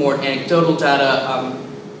 Looking more at anecdotal data,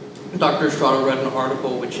 Dr. Strada wrote an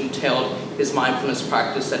article which entailed his mindfulness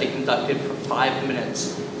practice that he conducted for 5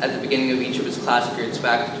 minutes at the beginning of each of his class periods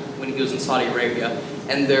back when he was in Saudi Arabia.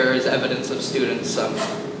 And there is evidence of students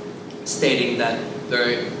stating that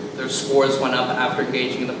their scores went up after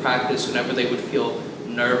engaging in the practice. Whenever they would feel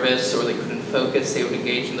nervous or they couldn't focus, they would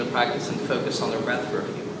engage in the practice and focus on their breath for a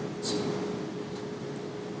few minutes.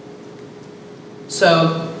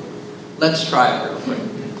 So let's try it real quick.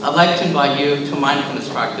 I'd like to invite you to a mindfulness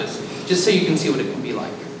practice just so you can see what it can be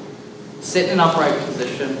like. Sit in an upright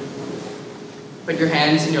position. Put your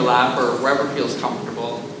hands in your lap or wherever feels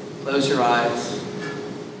comfortable. Close your eyes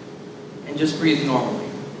and just breathe normally.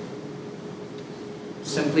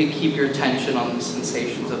 Simply keep your attention on the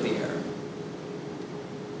sensations of the air.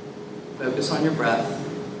 Focus on your breath.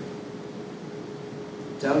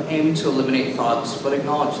 Don't aim to eliminate thoughts, but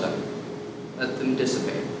acknowledge them. Let them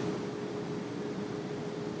dissipate.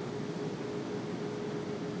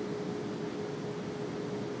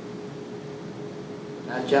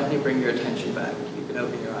 Now gently bring your attention back. You can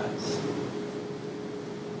open your eyes.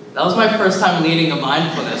 That was my first time leading a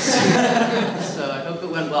mindfulness, so I hope it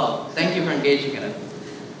went well. Thank you for engaging in it.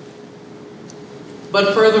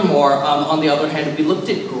 But furthermore, on the other hand, we looked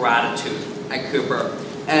at gratitude at Cooper.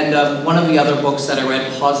 And one of the other books that I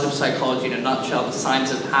read, Positive Psychology in a Nutshell, The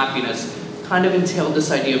Science of Happiness, kind of entailed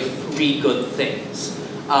this idea of 3 good things.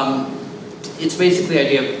 It's basically the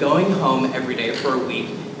idea of going home every day for a week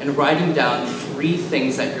and writing down 3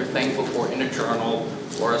 things that you're thankful for in a journal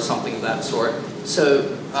or something of that sort.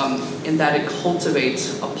 So in that it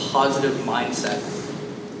cultivates a positive mindset.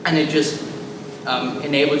 And it just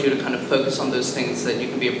enables you to kind of focus on those things that you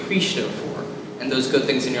can be appreciative for and those good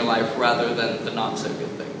things in your life rather than the not so good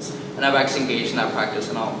things. And I've actually engaged in that practice,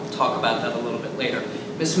 and I'll talk about that a little bit later.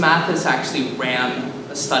 Ms. Mathis actually ran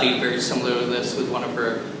a study very similar to this with one of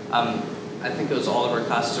her, I think it was all of her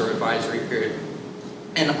classes or advisory period.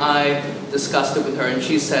 And I discussed it with her, and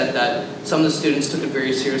she said that some of the students took it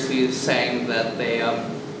very seriously, saying that they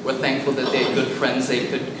were thankful that they had good friends they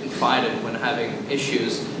could confide in when having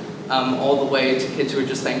issues, all the way to kids who are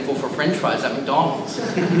just thankful for French fries at McDonald's.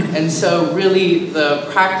 And so really the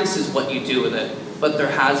practice is what you do with it, but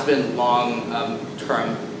there has been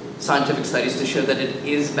long-term scientific studies to show that it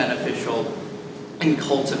is beneficial in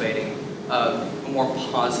cultivating a more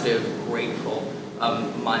positive, grateful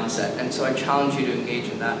mindset. And so I challenge you to engage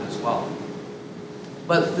in that as well.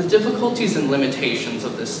 But the difficulties and limitations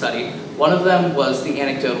of this study, one of them was the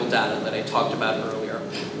anecdotal data that I talked about earlier.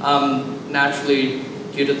 Naturally,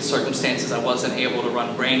 due to the circumstances, I wasn't able to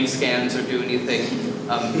run brain scans or do anything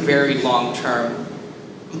very long term.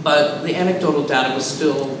 But the anecdotal data was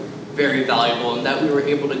still very valuable in that we were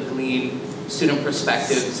able to glean student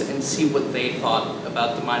perspectives and see what they thought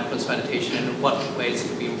about the mindfulness meditation and in what ways it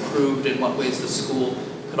could be improved, in what ways the school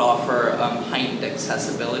could offer heightened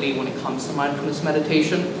accessibility when it comes to mindfulness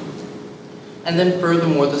meditation. And then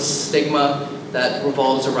furthermore, the stigma that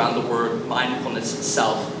revolves around the word mindfulness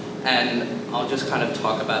itself. And I'll just kind of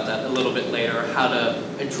talk about that a little bit later, how to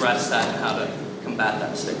address that and how to combat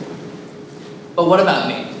that stigma. But what about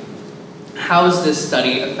me? How has this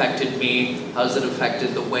study affected me? How has it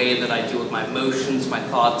affected the way that I deal with my emotions, my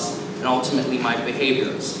thoughts, and ultimately my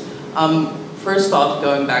behaviors? First off,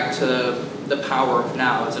 going back to the power of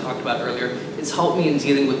now, as I talked about earlier, it's helped me in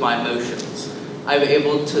dealing with my emotions. I'm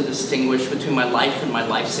able to distinguish between my life and my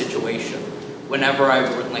life situation. Whenever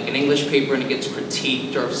I've written like an English paper and it gets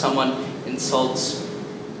critiqued, or if someone insults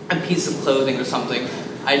a piece of clothing or something,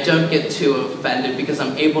 I don't get too offended because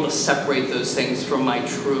I'm able to separate those things from my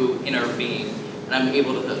true inner being. And I'm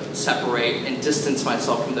able to separate and distance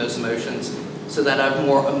myself from those emotions so that I have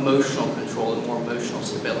more emotional control and more emotional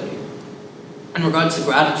stability. In regards to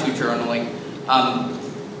gratitude journaling,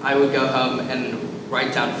 I would go home and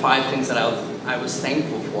write down 5 things that I was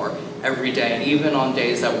thankful for every day. And even on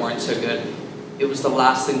days that weren't so good, it was the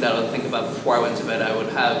last thing that I would think about before I went to bed. I would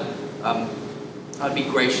have I'd be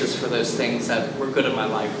gracious for those things that were good in my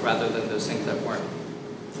life rather than those things that weren't.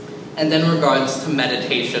 And then in regards to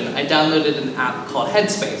meditation, I downloaded an app called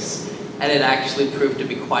Headspace, and it actually proved to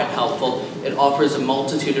be quite helpful. It offers a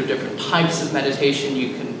multitude of different types of meditation.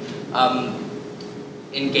 You can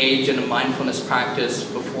engage in a mindfulness practice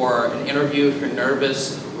before an interview if you're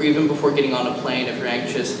nervous, or even before getting on a plane if you're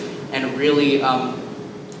anxious, and really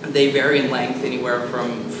they vary in length anywhere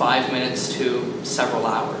from 5 minutes to several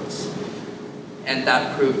hours. And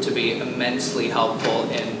that proved to be immensely helpful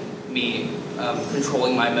in me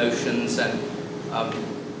controlling my emotions and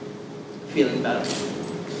feeling better.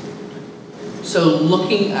 So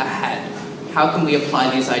looking ahead, how can we apply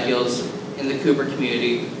these ideals in the Cooper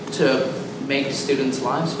community to make students'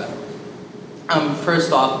 lives better?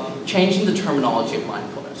 First off, changing the terminology of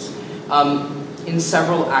mindfulness. In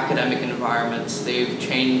several academic environments, they've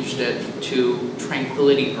changed it to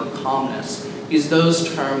tranquility or calmness, because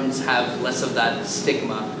those terms have less of that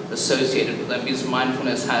stigma associated with them, because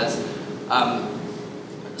mindfulness has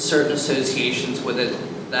certain associations with it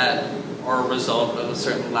that are a result of a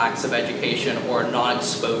certain lacks of education or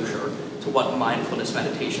non-exposure to what mindfulness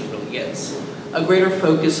meditation really is. A greater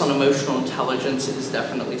focus on emotional intelligence is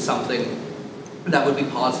definitely something that would be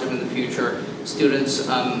positive in the future. Students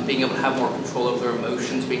being able to have more control over their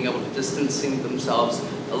emotions, being able to distancing themselves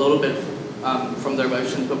a little bit from their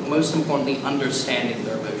emotions, but most importantly, understanding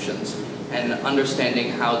their emotions and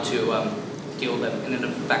understanding how to deal with them in an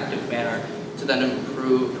effective manner to then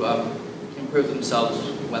improve themselves,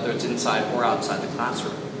 whether it's inside or outside the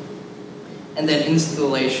classroom. And then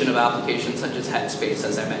installation of applications such as Headspace,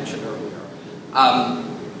 as I mentioned earlier.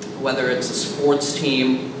 Whether it's a sports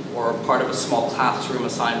team or part of a small classroom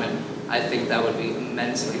assignment, I think that would be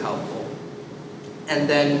immensely helpful. And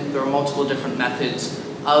then there are multiple different methods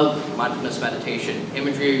of mindfulness meditation.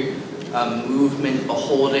 Imagery, movement,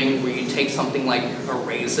 beholding, where you take something like a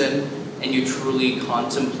raisin and you truly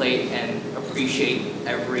contemplate and appreciate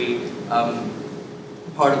every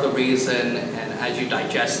part of the raisin, and as you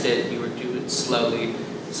digest it, you would do it slowly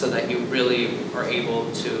so that you really are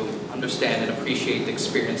able to understand and appreciate the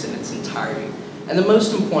experience in its entirety. And the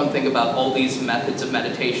most important thing about all these methods of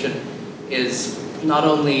meditation is not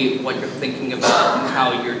only what you're thinking about and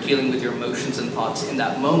how you're dealing with your emotions and thoughts in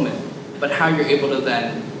that moment, but how you're able to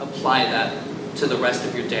then apply that to the rest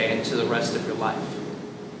of your day and to the rest of your life.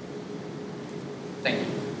 Thank you.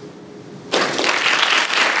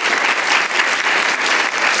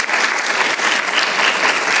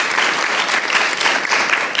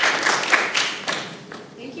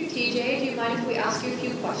 Thank you, TJ. Do you mind if we ask you a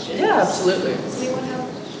few questions? Yeah, absolutely. Does anyone have a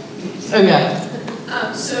question? Oh, yeah.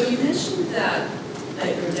 So you mentioned that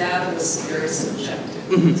your data was very subjective.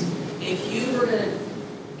 Mm-hmm. If you were going to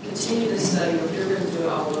continue this study, or if you were going to do it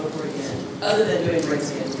all over again, other than doing brain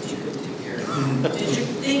scans, which you couldn't do here, did you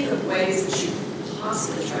think of ways that you could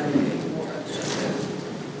possibly try to make it more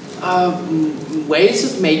objective? Ways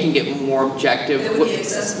of making it more objective. That would be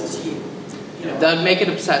accessible to you. That would make it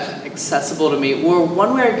accessible to me. Or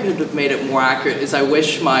one way I could have made it more accurate is I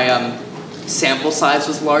wish my sample size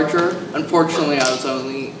was larger. Unfortunately,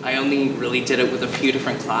 I only really did it with a few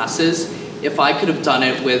different classes. If I could have done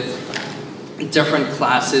it with different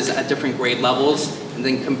classes at different grade levels and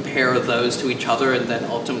then compare those to each other and then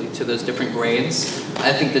ultimately to those different grades,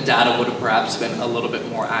 I think the data would have perhaps been a little bit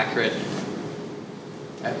more accurate.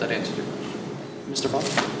 I hope that answered your question. Mr.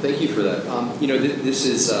 Pavlov? Thank you for that. This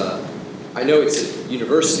is, I know it's at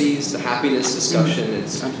universities, the happiness discussion,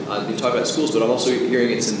 it's been talked about schools, but I'm also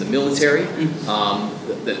hearing it's in the military,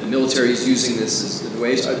 that the military is using this in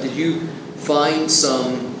ways. Did you find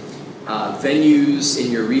some venues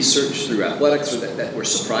in your research through athletics or that were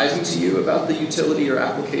surprising to you about the utility or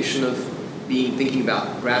application of thinking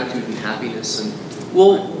about gratitude and happiness?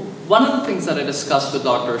 Well, one of the things that I discussed with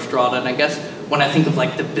Dr. Estrada, and I guess when I think of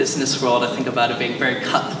like the business world, I think about it being very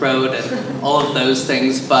cutthroat and all of those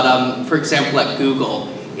things. But for example, at Google,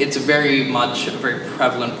 it's very much a very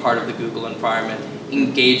prevalent part of the Google environment,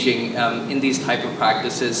 engaging in these type of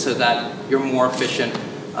practices so that you're more efficient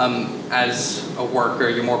as a worker,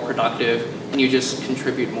 you're more productive, and you just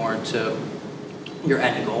contribute more to your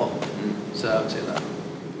end goal. So I would say that.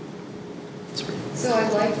 So I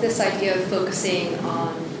like this idea of focusing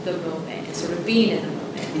on the moment and sort of being in the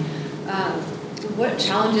moment. What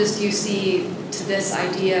challenges do you see to this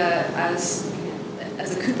idea as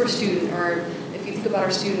a Cooper student, or if you think about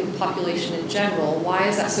our student population in general? Why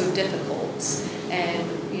is that so difficult? And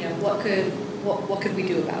what could we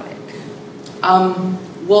do about it?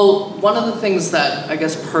 Well, one of the things that I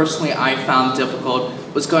guess personally I found difficult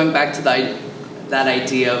was going back to that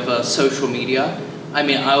idea of social media. I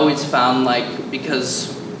mean, I always found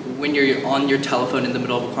because when you're on your telephone in the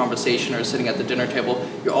middle of a conversation or sitting at the dinner table,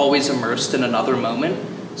 you're always immersed in another moment.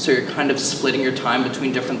 So you're kind of splitting your time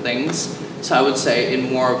between different things. So I would say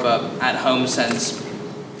in more of a at-home sense,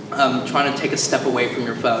 trying to take a step away from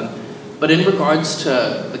your phone. But in regards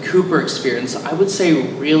to the Cooper experience, I would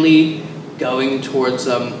say really going towards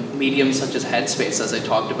mediums such as Headspace, as I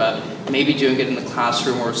talked about, maybe doing it in the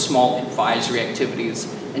classroom or small advisory activities,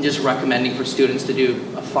 and just recommending for students to do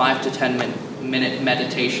a 5 to 10 minute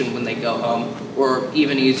meditation when they go home, or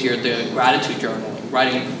even easier, the gratitude journaling,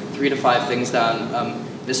 writing 3 to 5 things down.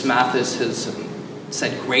 Ms. Mathis has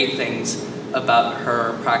said great things about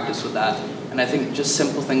her practice with that, and I think just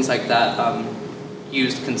simple things like that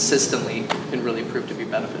used consistently can really prove to be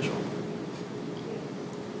beneficial.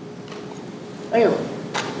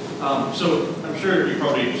 So I'm sure you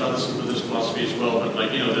probably saw this with this philosophy as well, but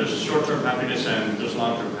there's short-term happiness and there's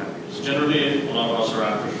long-term happiness. Generally, a lot of us are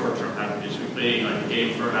after short-term happiness. We play a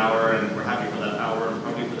game for an hour and we're happy for that hour and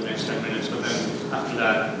probably for the next 10 minutes, but then after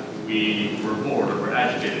that, we're bored or we're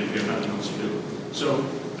agitated if we have nothing else to do. So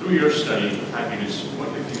through your study of happiness, what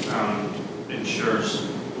have you found ensures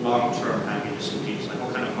long-term happiness and peace?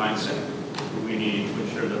 What kind of mindset do we need to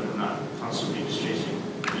ensure that we're not constantly just chasing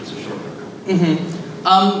needs of short-term?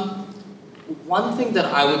 One thing that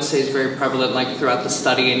I would say is very prevalent throughout the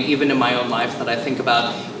study and even in my own life that I think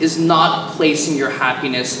about is not placing your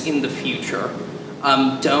happiness in the future.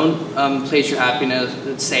 Don't place your happiness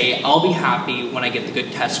and say, I'll be happy when I get the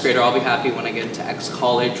good test grade, or I'll be happy when I get into X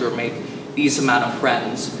college or make these amount of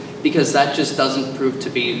friends, because that just doesn't prove to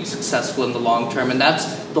be successful in the long term. And that's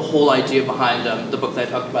the whole idea behind the book that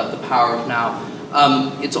I talked about, The Power of Now.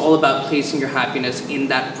 It's all about placing your happiness in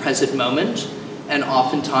that present moment, and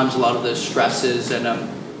oftentimes a lot of those stresses and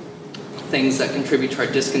things that contribute to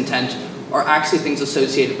our discontent are actually things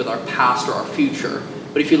associated with our past or our future.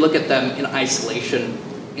 But if you look at them in isolation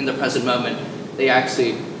in the present moment, they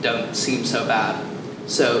actually don't seem so bad.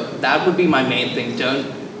 So that would be my main thing.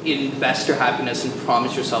 Don't invest your happiness and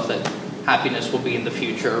promise yourself that happiness will be in the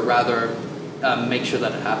future. Rather, make sure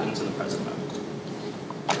that it happens in the present moment.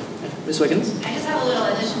 Ms. Wiggins? I just have a little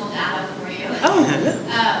additional data for you. Oh.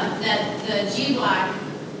 That the G block,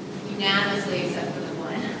 unanimously except for the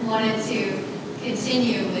one, wanted to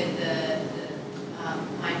continue with the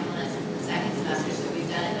mindfulness in the second semester, so we've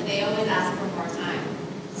done it, but they always ask for more time.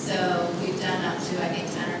 So we've done up to, I think,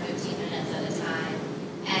 10 or 15 minutes at a time.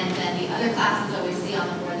 And then the other classes always see on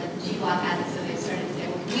the board that the G block has it, so they started to say,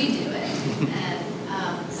 well, can we do it? And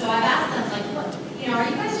so I've asked them, what, are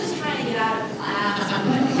you guys just trying to get out of class?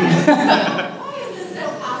 Why is this so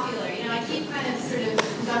popular? I keep kind of sort of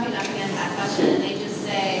bumping up against that question, and they just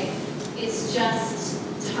say, it's just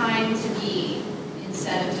time to be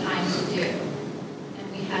instead of time to do.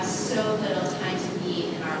 And we have so little time to be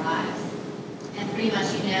in our lives. And pretty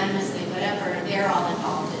much unanimously, whatever they're all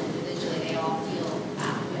involved in individually, they all feel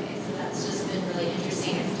that way. So that's just been really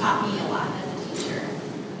interesting. It's taught me a lot as a teacher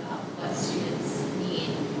about what students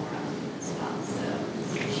need more of as well.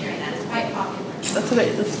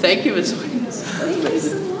 Thank you, Ms. Williams.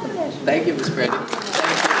 Thank you, Ms. Brady. Thank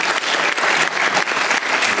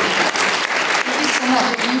you so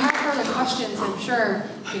much. If you have further questions, I'm sure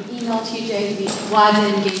you can email TJ. He'd be glad to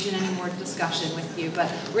engage in any more discussion with you. But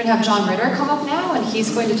we're going to have John Ritter come up now, and he's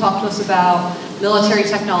going to talk to us about military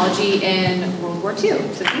technology in World War II.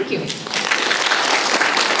 So thank you.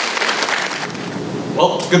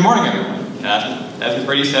 Well, good morning, everyone. As Ms.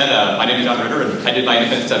 Brady said, my name is John Ritter, and I did my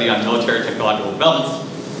independent study on military technological developments,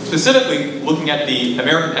 specifically looking at the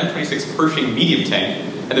American M26 Pershing medium tank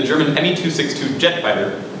and the German Me-262 jet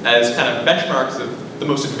fighter as kind of benchmarks of the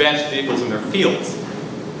most advanced vehicles in their fields.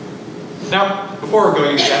 Now, before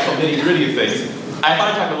going into the actual nitty-gritty of things, I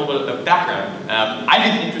thought I'd talk a little bit of background. I've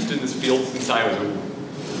been interested in this field since I was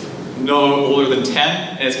no older than 10,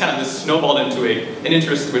 and it's kind of just snowballed into an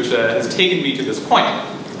interest which has taken me to this point.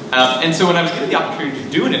 And so when I was given the opportunity to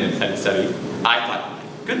do an independent study, I thought,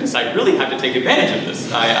 goodness, I really have to take advantage of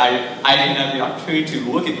this. I didn't have the opportunity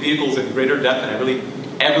to look at vehicles in greater depth than I really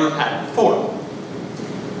ever had before.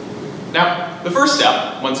 Now, the first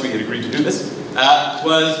step, once we had agreed to do this,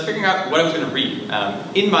 was figuring out what I was going to read.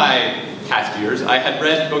 In my past years, I had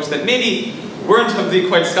read books that maybe weren't of the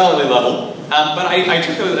quite scholarly level, but I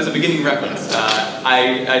took those as a beginning reference.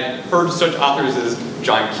 I heard such authors as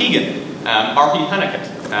John Keegan, R.P. Honeycutt,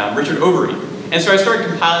 Richard Overy, and so I started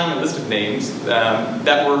compiling a list of names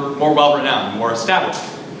that were more well-renowned, more established.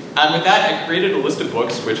 And with that, I created a list of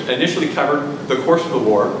books which initially covered the course of the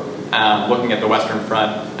war, looking at the Western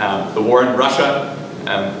Front, the war in Russia,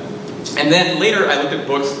 and then later I looked at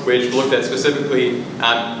books which looked at specifically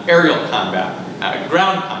aerial combat,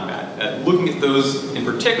 ground combat, looking at those in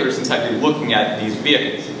particular since I'd been looking at these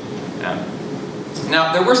vehicles.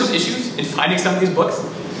 Now, there were some issues in finding some of these books.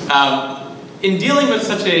 In dealing with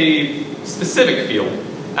such a specific field,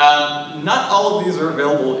 not all of these are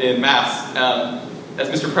available in mass. As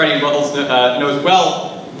Mr. Praddy knows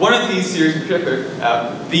well, one of these series in particular,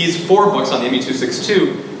 these 4 books on the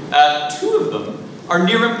Me-262, 2 of them are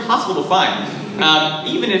near impossible to find.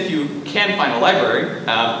 Even if you can find a library,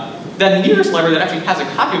 the nearest library that actually has a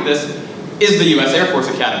copy of this is the U.S. Air Force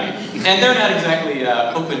Academy. And they're not exactly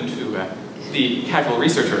open to the casual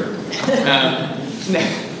researcher.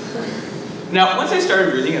 Now, once I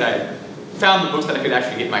started reading and I found the books that I could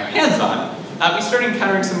actually get my hands on, we started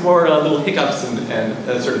encountering some more little hiccups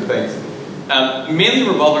and certain things. Mainly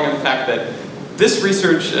revolving on the fact that this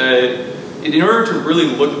research, in order to really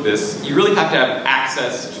look at this, you really have to have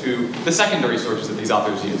access to the secondary sources that these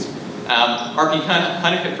authors use. R.P.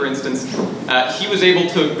 Honeycutt, for instance, he was able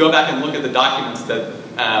to go back and look at the documents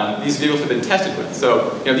that these vehicles have been tested with. So,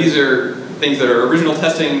 these are things that are original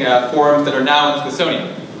testing forms that are now in the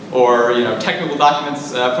Smithsonian, or technical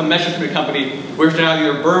documents from the Messerschmitt Company, which are now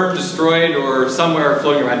either burned, destroyed, or somewhere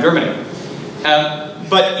floating around Germany.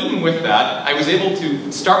 But even with that, I was able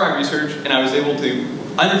to start my research, and I was able to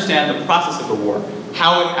understand the process of the war,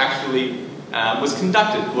 how it actually was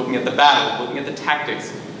conducted, looking at the battle, looking at the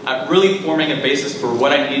tactics, really forming a basis for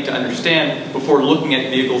what I needed to understand before looking at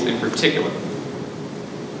vehicles in particular.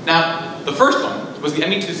 Now, the first one was the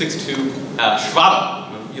Me-262 Schwabe.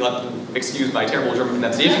 You'll have to excuse my terrible German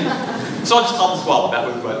pronunciation. So I'll just call it Schwabe. That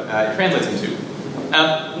was what it translates into.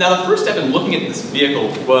 Now, the first step in looking at this vehicle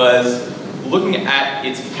was looking at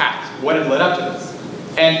its past, what had led up to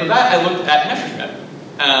this. And for that, I looked at Messerschmitt.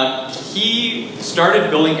 He started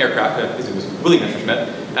building aircraft, it was William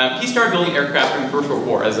Messerschmitt. He started building aircraft during the First World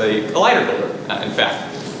War as a glider builder, in fact.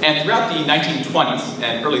 And throughout the 1920s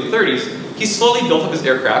and early 30s, he slowly built up his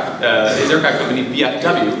aircraft company,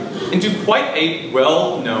 VFW, into quite a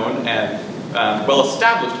well-known and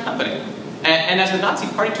well-established company. And as the Nazi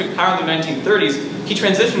Party took power in the 1930s, he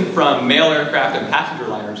transitioned from mail aircraft and passenger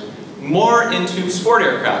liners more into sport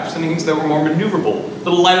aircraft, some things that were more maneuverable, a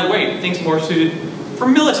little lighter weight, things more suited for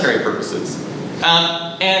military purposes.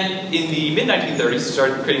 And in the mid-1930s, he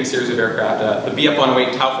started creating a series of aircraft, the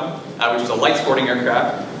Bf-108 Taufun, which was a light sporting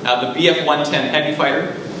aircraft, the Bf-110 heavy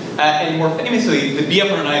fighter, and more famously, the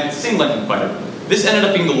Bf-109 single-engine fighter. This ended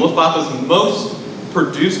up being the Luftwaffe's most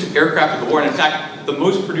produced aircraft of the war, and in fact, the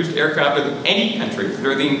most produced aircraft of any country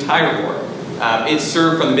during the entire war. It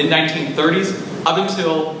served from the mid-1930s up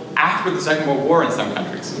until after the Second World War in some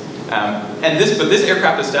countries. But this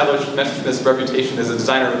aircraft established Messerschmitt's reputation as a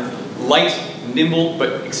designer of light, nimble,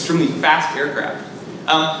 but extremely fast aircraft.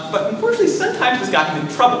 But unfortunately, sometimes this got him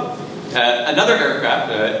in trouble. Another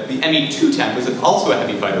aircraft, the Me-210, was also a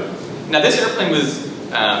heavy fighter. Now this airplane was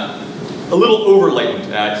a little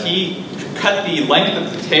over-lightened. He cut the length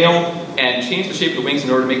of the tail and changed the shape of the wings in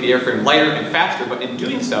order to make the airframe lighter and faster, but in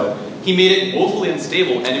doing so, he made it woefully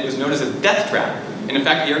unstable, and it was known as a death trap. And in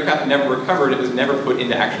fact, the aircraft never recovered. It was never put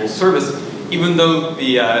into actual service, even though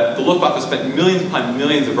the Luftwaffe spent millions upon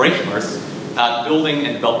millions of Reichsmarks building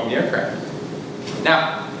and developing the aircraft.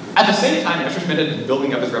 Now, at the same time, Messerschmitt had been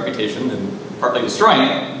building up his reputation and partly destroying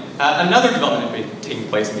it. Another development had been taking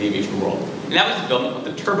place in the aviation world, and that was the development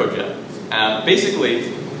of the turbojet. Basically,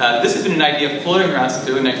 this had been an idea floating around since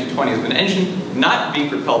the early 1920s of an engine not being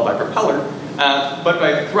propelled by propeller, but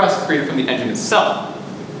by thrust created from the engine itself.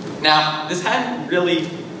 Now, this hadn't really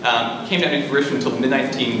came down to fruition until the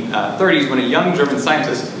mid-1930s when a young German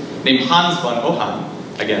scientist named Hans von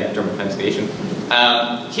Ohain, again, German pronunciation,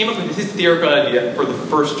 came up with his theoretical idea for the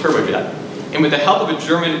first turbojet. And with the help of a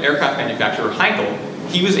German aircraft manufacturer, Heinkel,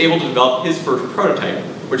 he was able to develop his first prototype,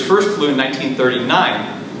 which first flew in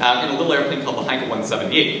 1939 in a little airplane called the Heinkel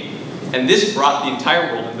 178. And this brought the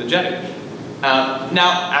entire world into the jet age.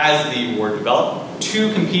 Now, as the war developed,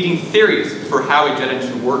 two competing theories for how a jet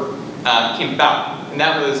engine worked came about. And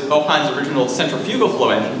that was Ohain's original centrifugal flow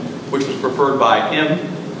engine, which was preferred by him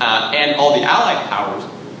and all the Allied powers,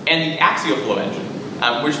 and the axial flow engine,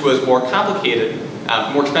 which was more complicated,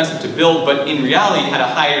 more expensive to build, but in reality had a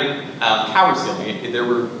higher power ceiling. There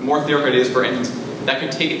were more theoretical ideas for engines that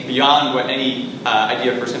could take it beyond what any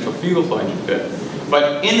idea for a centrifugal flow engine could.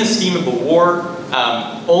 But in the scheme of the war,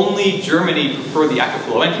 only Germany preferred the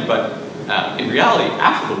axial flow engine, but in reality,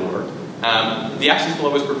 after the war, the axial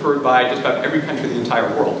flow was preferred by just about every country in the entire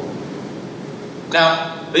world.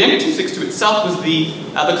 Now, the Yankees 262 itself was the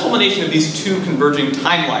culmination of these two converging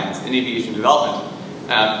timelines in aviation development.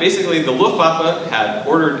 Basically, the Luftwaffe had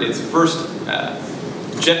ordered its first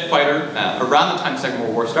jet fighter around the time the Second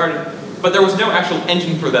World War started, but there was no actual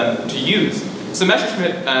engine for them to use. So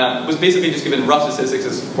Messerschmitt was basically just given rough statistics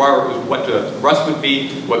as far as what thrust would be,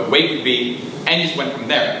 what weight would be, and just went from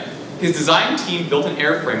there. His design team built an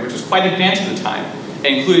airframe which was quite advanced at the time,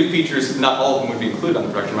 and included features, not all of them would be included on the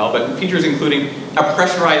production model, but features including a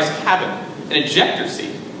pressurized cabin, an ejector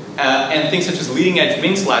seat, and things such as leading edge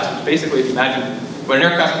wing slats, which basically, if you imagine, when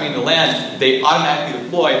an aircraft came into land, they automatically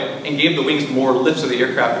deployed and gave the wings more lift so the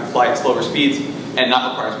aircraft could fly at slower speeds and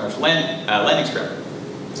not require so much landing strip.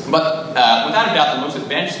 But without a doubt, the most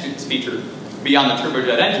advanced feature beyond the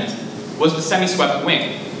turbojet engines was the semi-swept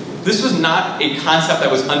wing. This was not a concept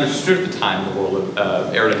that was understood at the time in the world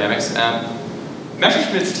of aerodynamics.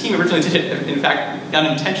 Messerschmitt's team originally did it, in fact,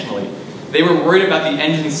 unintentionally. They were worried about the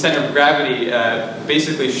engine's center of gravity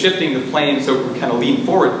basically shifting the plane so it would kind of lean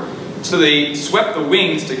forward. So they swept the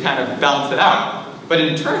wings to kind of balance it out. But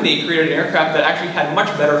in turn, they created an aircraft that actually had much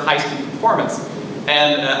better high-speed performance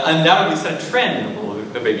and undoubtedly set a trend in the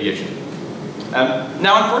world of aviation.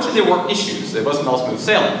 Now, unfortunately, there were issues. It wasn't all smooth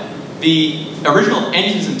sailing. The original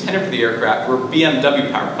engines intended for the aircraft were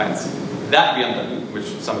BMW power plants. That BMW, which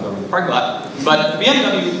some of them were in the parking lot, but the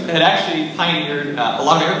BMW had actually pioneered a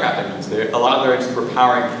lot of aircraft engines. A lot of their engines were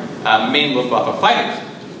powering main Luftwaffe fighters.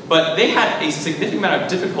 But they had a significant amount of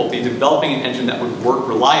difficulty developing an engine that would work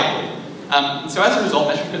reliably. So as a result,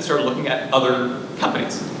 Messerschmitt started looking at other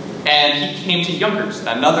companies. And he came to Junkers,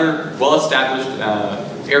 another well-established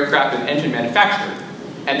aircraft and engine manufacturer.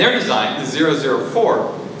 And their design, the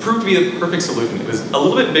 004, proved to be the perfect solution. It was a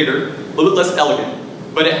little bit bigger, a little bit less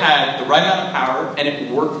elegant, but it had the right amount of power and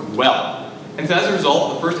it worked well. And so as a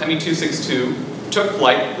result, the first ME-262 took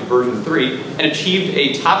flight, the version 3, and achieved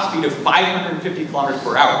a top speed of 550 kilometers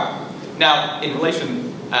per hour. Now, in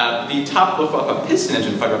relation, the top Luftwaffe piston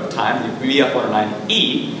engine fighter at the time, the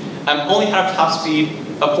VF-109E, only had a top speed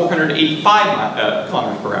of 485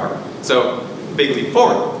 kilometers per hour. So, big leap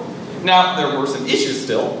forward. Now, there were some issues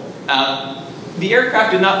still. The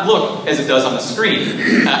aircraft did not look as it does on the screen.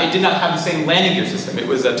 It did not have the same landing gear system. It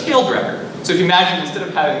was a tail dragger. So if you imagine, instead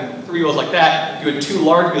of having 3 wheels like that, you had 2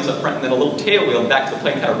 large wheels up front and then a little tail wheel, and back to the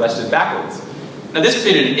plane kind of rested backwards. Now this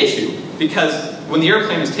created an issue, because when the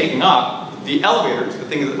airplane was taking off, the elevators, the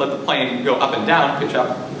things that let the plane go up and down, pitch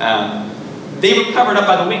up, they were covered up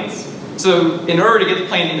by the wings. So in order to get the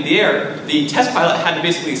plane into the air, the test pilot had to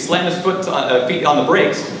basically slam his feet on the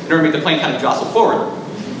brakes in order to make the plane kind of jostle forward.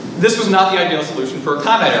 This was not the ideal solution for a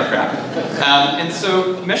combat aircraft. And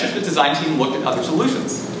so Messerschmitt's design team looked at other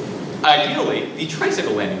solutions. Ideally, the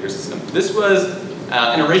tricycle landing gear system. This was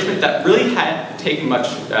an arrangement that really hadn't taken much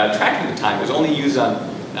traction at the time. It was only used on,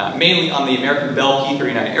 mainly on the American Bell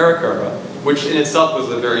P-39 Aerocargo, which in itself was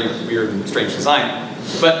a very weird and strange design.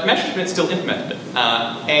 But Messerschmitt still implemented it.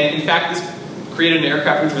 And in fact, this created an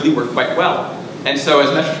aircraft which really worked quite well. And so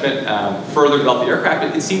as Messerschmitt further developed the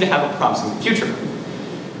aircraft, it seemed to have a promising future.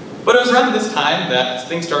 But it was around this time that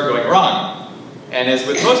things started going wrong. And as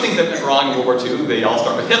with most things that went wrong in World War II, they all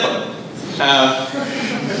start with Hitler.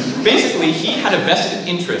 Basically, he had a vested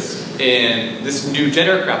interest in this new jet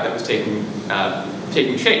aircraft that was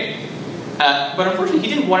taking shape. But unfortunately,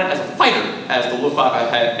 he didn't want it as a fighter, as the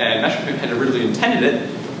Luftwaffe and Messerschmitt had originally intended it.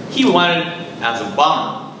 He wanted it as a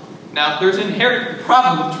bomber. Now, there's an inherent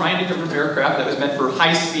problem with trying to convert an aircraft that was meant for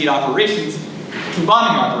high-speed operations to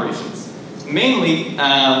bombing operations. Mainly,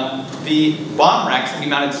 the bomb racks can be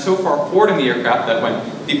mounted so far forward in the aircraft that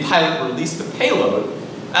when the pilot released the payload,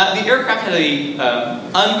 the aircraft had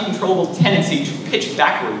an uncontrollable tendency to pitch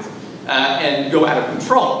backwards and go out of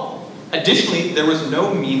control. Additionally, there was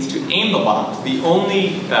no means to aim the bombs. The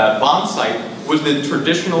only bomb site was the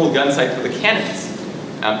traditional gun site for the cannons.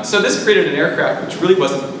 So this created an aircraft which really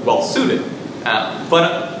wasn't well suited.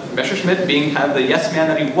 But Messerschmitt, being kind of the yes man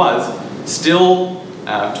that he was, still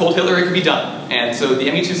told Hitler it could be done. And so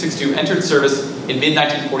the Me-262 entered service in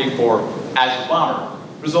mid-1944 as a bomber,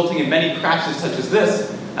 resulting in many crashes such as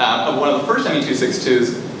this of one of the first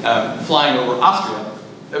Me-262s flying over Austria.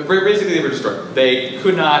 Basically, they were destroyed. They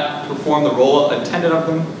could not perform the role intended of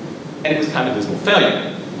them, and it was kind of a dismal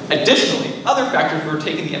failure. Additionally, other factors were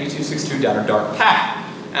taking the Me-262 down a dark path.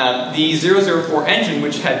 The 004 engine,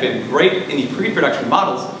 which had been great in the pre-production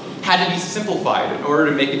models, had to be simplified in order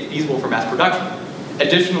to make it feasible for mass production.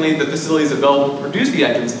 Additionally, the facilities available to produce the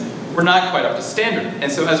engines were not quite up to standard, and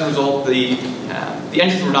so as a result, the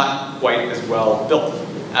engines were not quite as well built.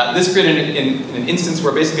 This created an instance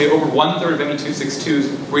where basically over 1/3 of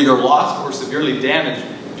Me-262s were either lost or severely damaged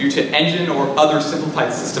due to engine or other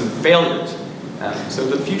simplified system failures. So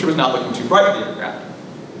the future was not looking too bright for the aircraft.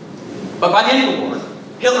 But by the end of the war,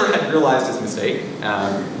 Hitler had realized his mistake,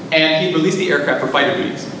 and he released the aircraft for fighter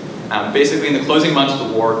duties. Basically, in the closing months of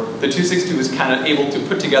the war, the 262 was kind of able to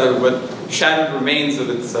put together what shattered remains of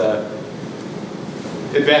its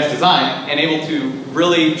advanced design and able to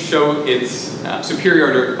really show its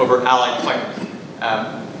superiority over Allied fighters.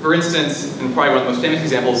 For instance, and probably one of the most famous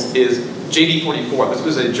examples is JD-44. This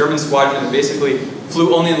was a German squadron that basically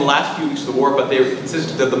flew only in the last few weeks of the war, but they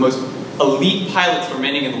consisted of the most elite pilots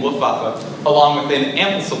remaining in the Luftwaffe, along with an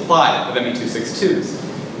ample supply of Me-262s.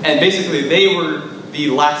 And basically, they were the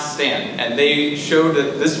last stand, and they showed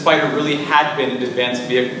that this fighter really had been an advanced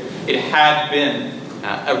vehicle. It had been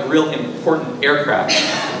a real important aircraft.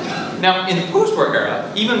 Now, in the post-war era,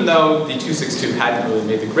 even though the 262 hadn't really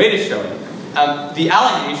made the greatest showing, the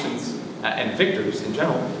Allied nations and victors in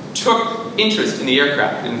general took interest in the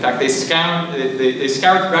aircraft. In fact, they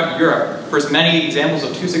scoured throughout Europe for as many examples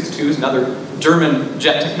of 262s and other German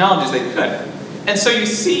jet technologies they could. And so you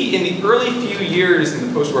see in the early few years in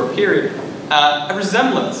the post-war period a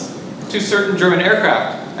resemblance to certain German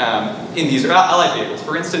aircraft in these Allied vehicles.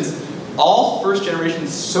 For instance, all first-generation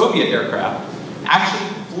Soviet aircraft actually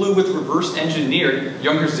flew with reverse-engineered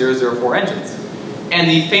Junkers 004 engines. And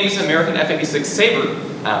the famous American F-86 Sabre,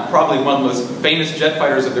 probably one of the most famous jet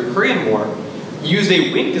fighters of the Korean War, used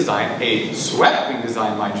a wing design, a swept wing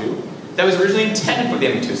design, mind you, that was originally intended for the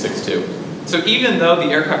Me-262. So even though the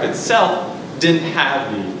aircraft itself didn't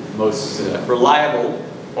have the most reliable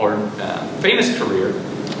or famous career,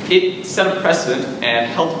 it set a precedent and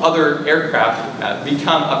helped other aircraft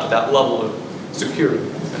become up to that level of security.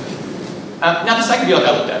 Now the second vehicle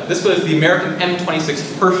I looked at, this was the American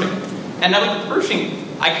M26 Pershing. And now with the Pershing,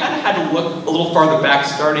 I kind of had to look a little farther back,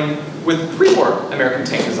 starting with pre-war American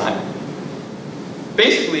tank design.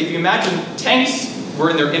 Basically, if you imagine, tanks were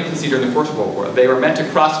in their infancy during the First World War. They were meant to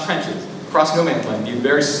cross trenches, cross no man's land, be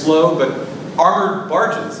very slow but armored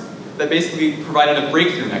barges that basically provided a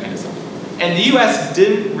breakthrough mechanism. And the US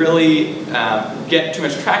didn't really get too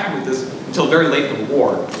much traction with this until very late in the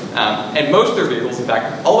war. And most of their vehicles, in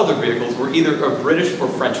fact, all of their vehicles were either of British or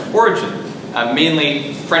French origin,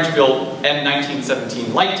 mainly French-built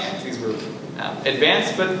M1917 light tanks. These were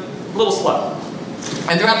advanced but a little slow.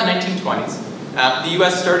 And throughout the 1920s, the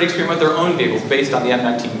US started experimenting with their own vehicles based on the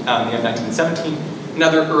M1917 and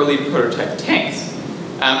other early prototype tanks.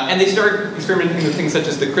 And they started experimenting with things such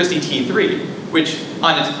as the Christie T3, which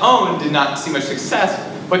on its own did not see much success,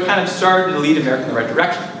 but kind of started to lead America in the right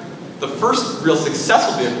direction. The first real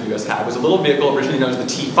successful vehicle the US had was a little vehicle originally known as the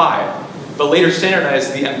T5, but later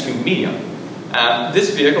standardized as the M2 Medium.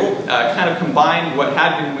 This vehicle kind of combined what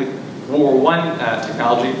had been with World War I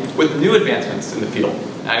technology with new advancements in the field,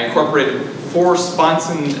 and incorporated 4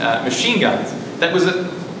 sponson machine guns that was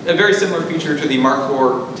a very similar feature to the Mark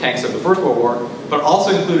IV tanks of the First World War, but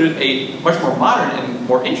also included a much more modern and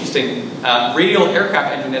more interesting radial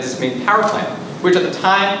aircraft engine as its main power plant, which at the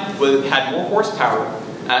time had more horsepower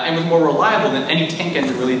and was more reliable than any tank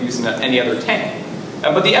engine really used in any other tank.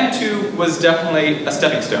 But the M2 was definitely a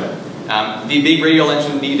stepping stone. The big radial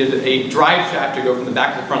engine needed a drive shaft to go from the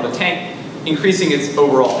back to the front of the tank, increasing its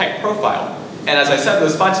overall height profile. And as I said,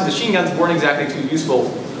 those 5.2 machine guns weren't exactly too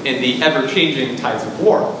useful in the ever-changing tides of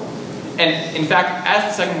war. And in fact, as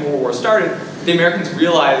the Second World War started, the Americans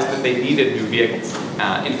realized that they needed new vehicles.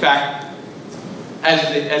 In fact,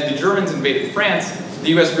 as the Germans invaded France,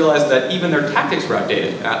 the US realized that even their tactics were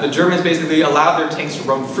outdated. The Germans basically allowed their tanks to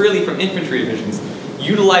roam freely from infantry divisions,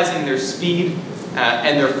 utilizing their speed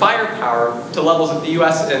and their firepower to levels that the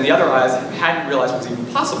US and the other allies hadn't realized was even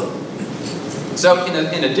possible. So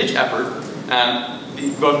in a ditch effort,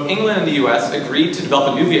 both England and the US agreed to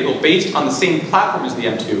develop a new vehicle based on the same platform as the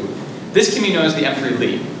M2. This can be known as the M3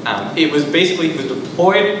 Lee. It was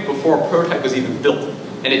deployed before a prototype was even built,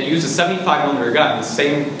 and it used a 75mm gun, the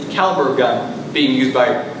same caliber of gun being used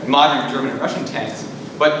by modern German and Russian tanks,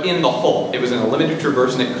 but in the hull. It was in a limited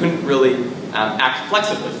traverse and it couldn't really act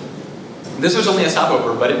flexibly. This was only a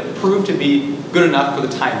stopover, but it proved to be good enough for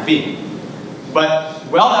the time being. But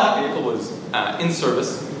while that vehicle was in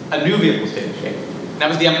service, a new vehicle was taking shape. And that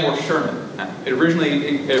was the M4 Sherman. It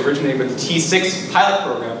originated with the T6 pilot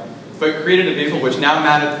program, but created a vehicle which now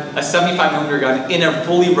mounted a 75mm gun in a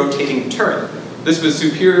fully rotating turret. This was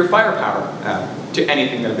superior firepower to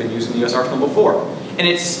anything that had been used in the US arsenal before. And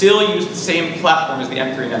it still used the same platform as the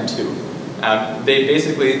M3 and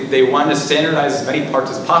M2. They wanted to standardize as many parts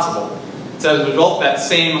as possible. So as a result, that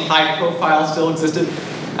same high profile still existed,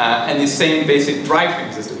 and the same basic drivetrain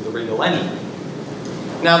existed with the radial engine.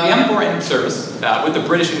 Now the M4 entered service with the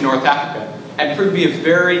British in North Africa and proved to be a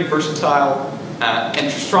very versatile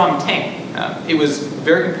and strong tank. It was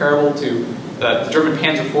very comparable to the German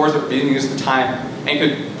Panzer IVs that were being used at the time and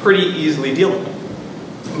could pretty easily deal with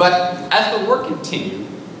them. But as the war continued,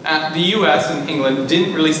 the US and England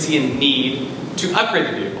didn't really see a need to upgrade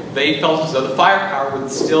the vehicle. They felt as though the firepower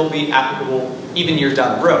would still be applicable even years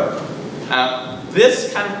down the road.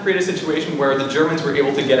 This kind of created a situation where the Germans were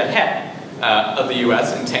able to get ahead of the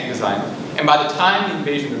US in tank design. And by the time the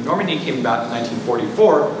invasion of Normandy came about in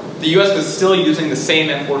 1944, the US was still using the same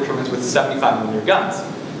M4 Shermans with 75mm guns.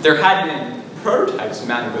 There had been prototypes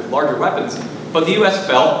mounted with larger weapons, but the US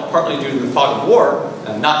felt, partly due to the fog of war,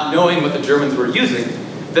 not knowing what the Germans were using,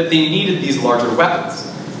 that they needed these larger weapons.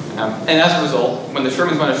 And as a result, when the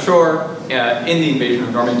Shermans went ashore in the invasion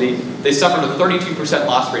of Normandy, they suffered a 32%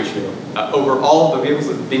 loss ratio over all of the vehicles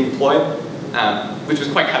that were being deployed, which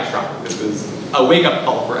was quite catastrophic. This was a wake-up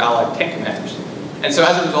call for Allied tank commanders. And so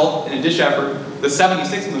as a result, in a ditch effort, the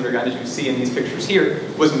 76mm gun, as you see in these pictures here,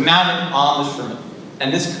 was mounted on the Sherman.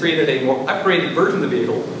 And this created a more upgraded version of the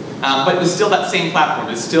vehicle, but it was still that same platform.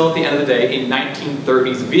 It was still, at the end of the day, a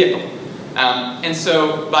 1930s vehicle. And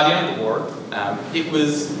so, by the end of the war, it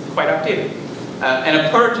was quite outdated. And a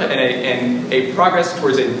prototype and a progress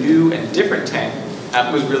towards a new and different tank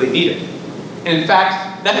was really needed. And in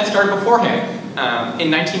fact, that had started beforehand in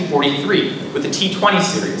 1943 with the T20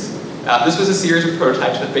 series. This was a series of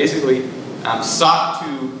prototypes that basically sought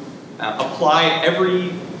to apply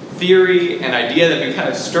every theory and idea that had been kind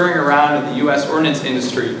of stirring around in the US ordnance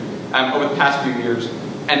industry over the past few years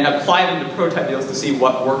and apply them to prototype vehicles to see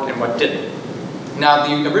what worked and what didn't. Now,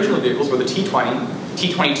 the original vehicles were the T20,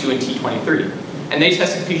 T22, and T23. And they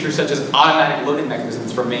tested features such as automatic loading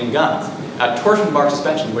mechanisms for main guns, torsion bar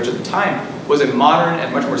suspension, which at the time was a modern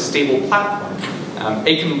and much more stable platform,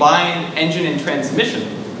 a combined engine and transmission,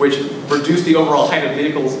 which reduced the overall height of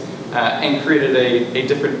vehicles and created a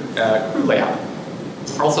different crew layout.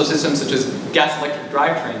 Also systems such as gas-electric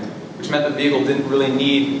drivetrains, which meant the vehicle didn't really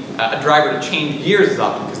need a driver to change gears as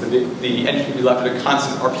often because the engine could be left at a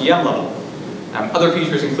constant RPM level. Other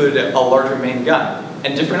features included a larger main gun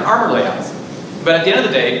and different armor layouts. But at the end of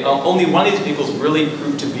the day, only one of these vehicles really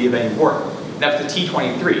proved to be of any work. And that was the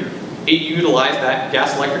T23. It utilized that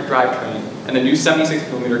gas-electric drivetrain and the new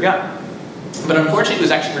 76mm gun. But unfortunately, it was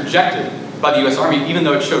actually rejected by the US Army, even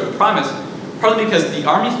though it showed promise, partly because the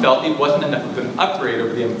Army felt it wasn't enough of an upgrade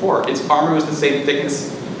over the M4. Its armor was the same thickness,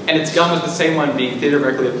 and its gun was the same one being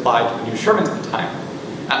theoretically applied to the new Shermans at the time.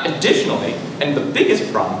 Additionally, and the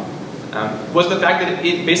biggest problem, was the fact that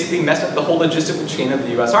it basically messed up the whole logistical chain of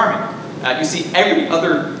the US Army. You see, every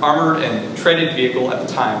other armored and treaded vehicle at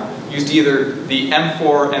the time used either the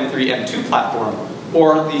M4, M3, M2 platform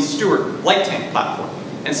or the Stuart light tank platform.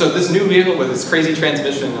 And so this new vehicle with its crazy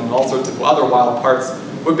transmission and all sorts of other wild parts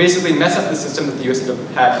would basically mess up the system that the US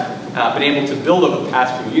had been able to build over the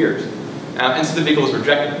past few years. And so the vehicle was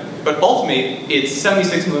rejected. But ultimately, its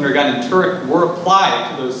 76mm gun and turret were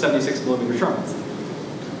applied to those 76mm Shermans.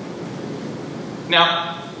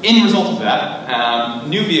 Now, in result of that,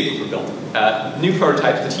 new vehicles were built, new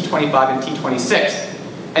prototypes, the T25 and T26.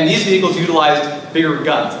 And these vehicles utilized bigger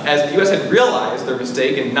guns, as the US had realized their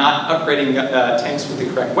mistake in not upgrading tanks with the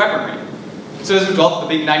correct weaponry. So as a result, the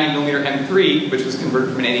big 90mm M3, which was converted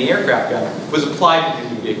from an anti-aircraft gun, was applied to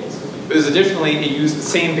these new vehicles. It was additionally, it used the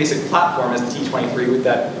same basic platform as the T-23 with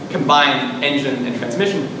that combined engine and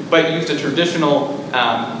transmission, but it used a traditional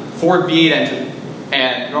Ford V8 engine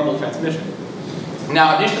and normal transmission.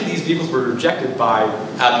 Now, initially these vehicles were rejected by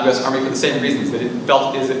the US Army for the same reasons, that it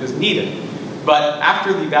felt as it was needed. But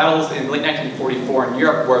after the battles in late 1944 in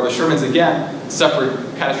Europe, where the Shermans again suffered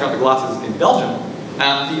catastrophic losses in Belgium,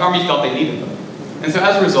 the Army felt they needed them. And so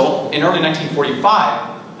as a result, in early 1945,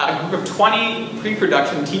 a group of 20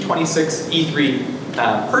 pre-production T-26 E3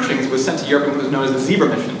 Pershings was sent to Europe in what was known as the Zebra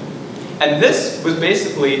mission. And this was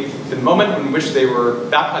basically the moment in which they were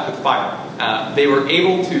baptized with fire. They were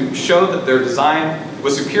able to show that their design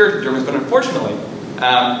was superior to the Germans, but unfortunately,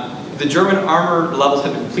 the German armor levels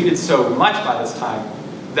had been depleted so much by this time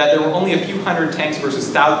that there were only a few hundred tanks versus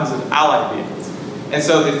thousands of Allied vehicles. And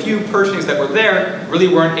so the few Pershings that were there really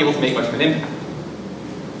weren't able to make much of an impact.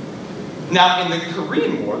 Now, in the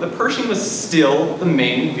Korean War, the Pershing was still the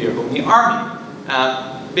main vehicle in the Army.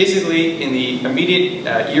 Basically, in the immediate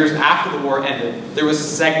years after the war ended, there was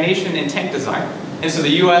stagnation in tank design. And so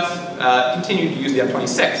the US continued to use the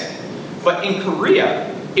F-26. But in Korea,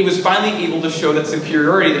 it was finally able to show that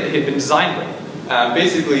superiority that it had been designed with.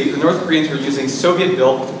 Basically, the North Koreans were using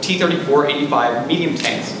Soviet-built T-34-85 medium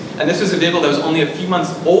tanks. And this was a vehicle that was only a few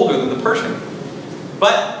months older than the Pershing.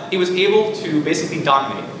 But it was able to basically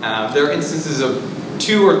dominate. There are instances of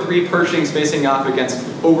 2 or 3 Pershings facing off against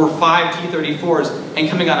over 5 T-34s and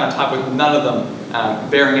coming out on top with none of them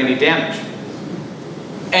bearing any damage.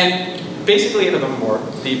 And basically out of the war,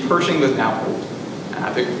 the Pershing was now old.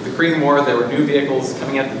 The Korean War, there were new vehicles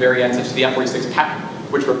coming out at the very end, such as the F-46 Patton,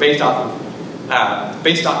 which were based off the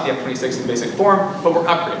F-26 in basic form, but were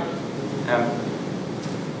upgraded.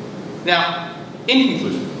 Now, in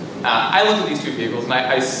conclusion, I look at these two vehicles and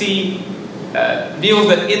I see vehicles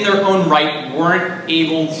that in their own right weren't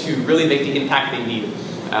able to really make the impact they needed.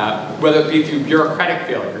 Whether it be through bureaucratic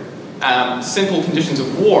failure, simple conditions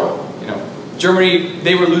of war. Germany,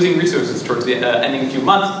 they were losing resources towards the ending few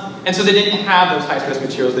months, and so they didn't have those high-stress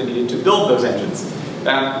materials they needed to build those engines.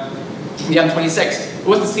 The M26, it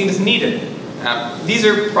wasn't seen as needed. These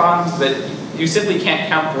are problems that you simply can't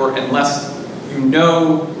account for unless you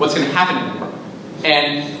know what's going to happen in the war.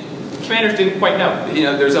 And commanders didn't quite know.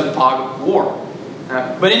 There's a fog of war.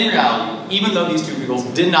 But in reality, even though these two vehicles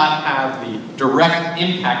did not have the direct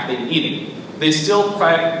impact they needed, they still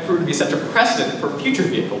proved to be such a precedent for future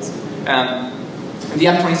vehicles. The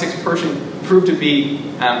M26 Pershing proved to be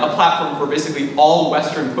a platform for basically all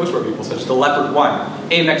Western post-war vehicles, such as the Leopard 1,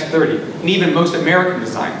 AMX-30, and even most American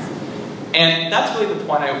designs. And that's really the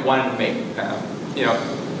point I wanted to make.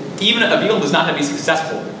 Even a vehicle does not have to be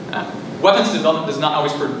successful. Weapons development does not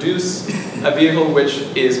always produce a vehicle which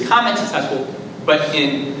is combat successful, but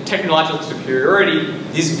in technological superiority,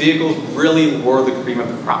 these vehicles really were the cream of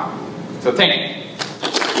the crop. So thank you.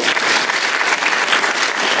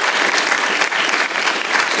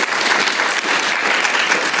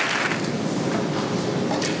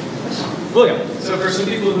 William. So for some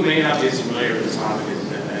people who may not be as familiar with this topic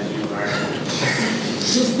as you are,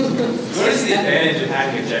 what is the advantage of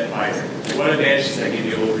having a jet fighter? What advantages does that give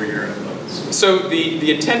you over your opponents? So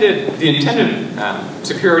the intended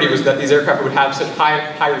superiority was that these aircraft would have such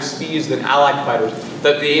higher speeds than Allied fighters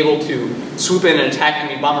that they're able to swoop in and attack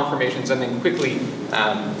enemy bomber formations and then quickly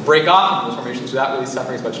break off from those formations without really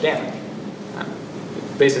suffering as much damage.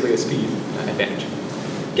 Basically a speed advantage.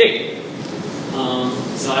 Gabe.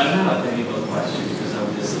 So I don't have a technical question because I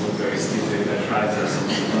would just look very stupid if I tried to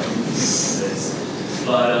something like this.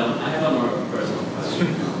 But I have a more personal question.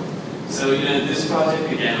 So this project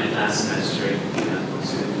began like last semester in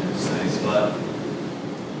studies, but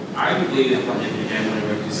arguably the project began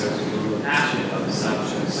whenever you started to feel really passionate about the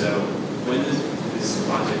subject. So when did this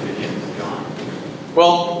project begin to go on?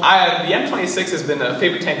 Well, the M26 has been a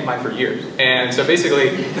favorite tank of mine for years, and so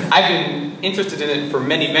basically I've been interested in it for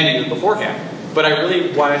many years beforehand. But I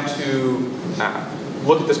really wanted to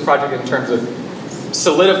look at this project in terms of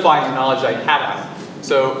solidifying the knowledge I had on it.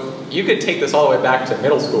 So you could take this all the way back to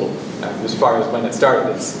middle school, as far as when it started.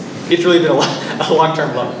 It's really been a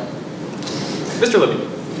long-term love. Mr. Libby.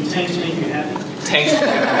 Do tanks make you happy? Tanks.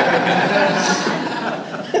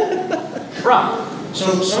 Ron.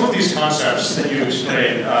 So some of these concepts that you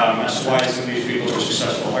explained as to why some of these vehicles are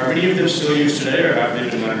successful, are any of them still used today, or have they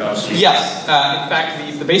been learned out? Yes. In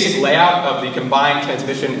fact, the basic layout of the combined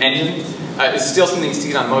transmission engine is still something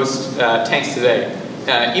seen on most tanks today.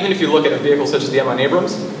 Even if you look at a vehicle such as the M1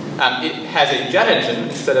 Abrams, it has a jet engine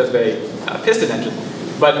instead of a piston engine.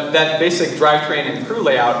 But that basic drivetrain and crew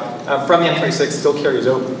layout from the M26 still carries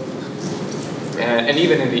over. and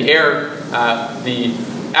even in the air, the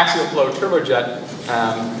axial flow turbojet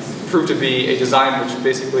proved to be a design which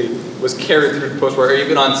basically was carried through the post-war, or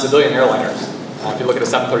even on civilian airliners. If you look at a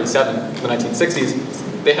 737 in the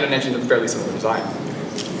 1960s, they had an engine of fairly similar design.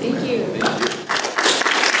 Thank you.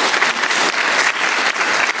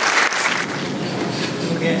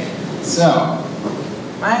 Okay, so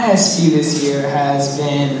my ISP this year has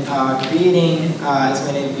been creating, as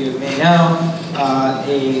many of you may know,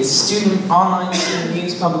 a online student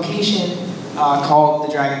news publication called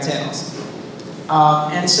The Dragon Tales.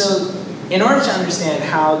 And so, in order to understand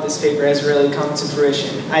how this paper has really come to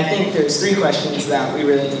fruition, I think there's 3 questions that we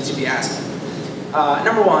really need to be asking.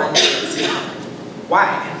 Number 1 is,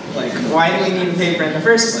 why? Like, why do we need a paper in the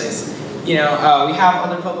first place? You know, we have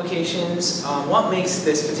other publications. What makes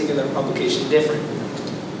this particular publication different?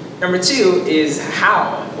 Number 2 is,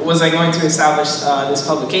 how was I going to establish this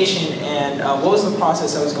publication, and what was the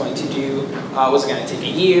process I was going to do? Was it going to take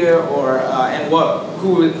a year, or and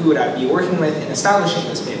who would I be working with in establishing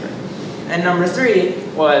this paper? And number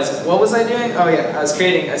 3 was, what was I doing? Oh yeah, I was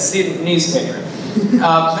creating a student newspaper.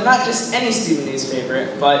 But not just any student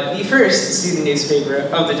newspaper, but the first student newspaper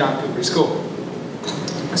of the John Cooper School.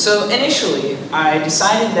 So initially, I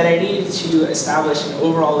decided that I needed to establish an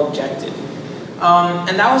overall objective.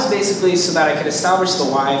 And that was basically so that I could establish the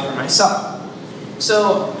why for myself.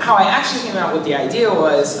 So how I actually came out with the idea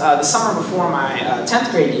was the summer before my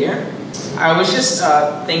 10th grade year. I was just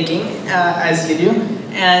thinking, as you do,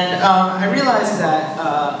 and I realized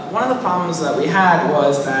that one of the problems that we had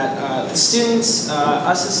was that the students,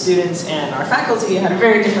 us as students, and our faculty had a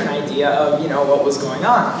very different idea of what was going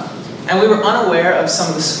on. And we were unaware of some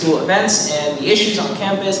of the school events and the issues on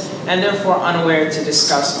campus, and therefore unaware to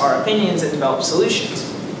discuss our opinions and develop solutions.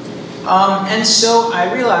 And so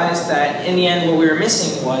I realized that in the end what we were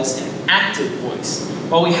missing was an active voice.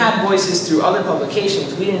 While we had voices through other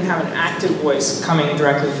publications, we didn't have an active voice coming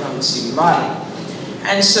directly from the student body.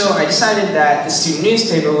 And so I decided that the student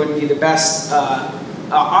newspaper would be the best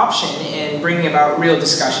option in bringing about real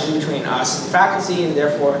discussion between us and faculty, and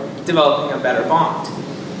therefore developing a better bond.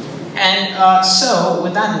 And so,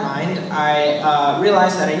 with that in mind, I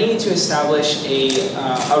realized that I needed to establish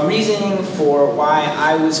a reasoning for why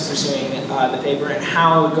I was pursuing the paper and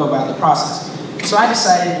how I would go about the process. So I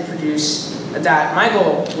decided to produce that my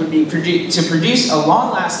goal would be to produce a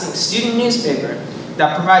long-lasting student newspaper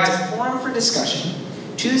that provides a forum for discussion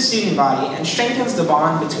to the student body and strengthens the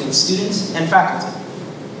bond between students and faculty.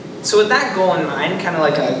 So with that goal in mind, kind of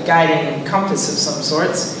like a guiding compass of some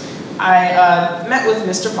sorts, I met with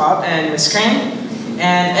Mr. Pop and Ms. Crane,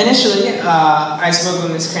 and initially I spoke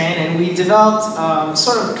with Ms. Crane, and we developed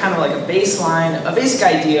sort of kind of like a basic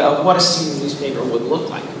idea of what a student newspaper would look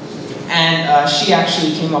like. And she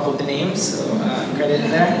actually came up with the name, so credit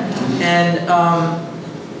there. And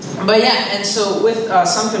but yeah, and so with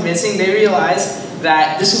some convincing, they realized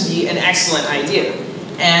that this would be an excellent idea.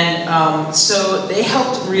 And so they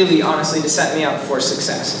helped really, honestly, to set me up for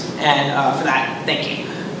success. And for that, thank you.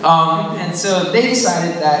 And so they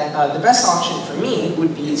decided that the best option for me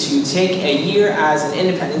would be to take a year as an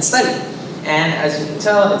independent study. And as you can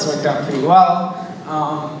tell, it's worked out pretty well.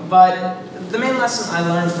 But the main lesson I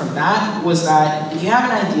learned from that was that if you have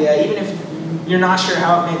an idea, even if you're not sure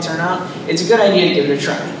how it may turn out, it's a good idea to give it a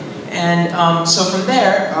try. And so from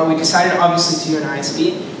there, we decided obviously to do an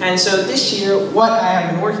ISP. And so this year, what I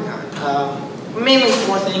have been working on, mainly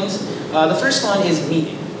 4 things. The first one is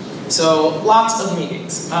meeting. So lots of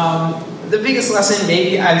meetings. The biggest lesson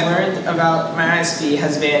maybe I've learned about my ISP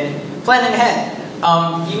has been planning ahead.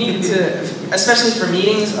 You need to, especially for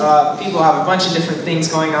meetings, people have a bunch of different things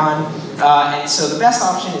going on. And so the best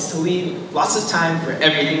option is to leave lots of time for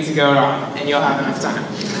everything to go wrong, and you'll have enough time.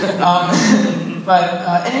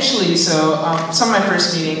 But initially, so some of my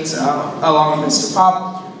first meetings, along with Mr.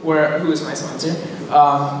 Pop, who was my sponsor,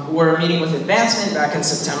 were meeting with Advancement back in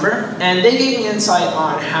September, and they gave me insight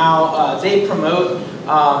on how they promote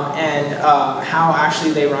and how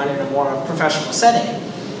actually they run in a more professional setting.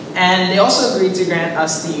 And they also agreed to grant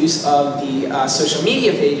us the use of the social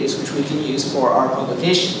media pages, which we can use for our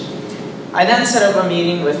publication. I then set up a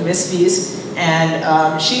meeting with Ms. Fees,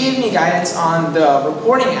 and she gave me guidance on the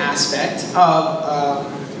reporting aspect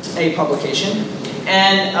of a publication.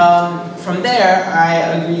 And from there, I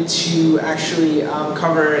agreed to actually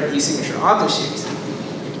cover the Signature Author Series.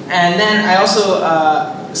 And then I also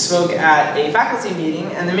spoke at a faculty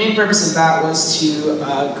meeting, and the main purpose of that was to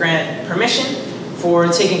grant permission for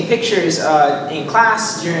taking pictures in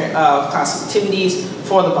class during class activities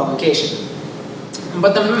for the publication.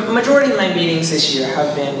 But the majority of my meetings this year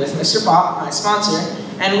have been with Mr. Pop, my sponsor,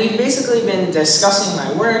 and we've basically been discussing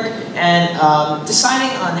my work and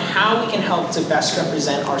deciding on how we can help to best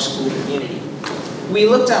represent our school community. We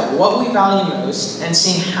looked at what we value most and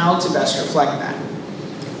seeing how to best reflect that.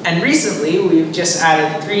 And recently, we've just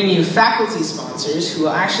added 3 new faculty sponsors who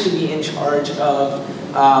will actually be in charge of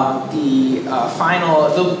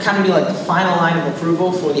they'll kind of be like the final line of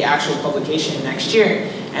approval for the actual publication next year.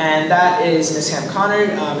 And that is Ms. Ham Connard,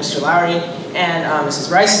 Mr. Lowry, and Mrs.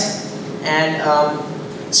 Bryson. And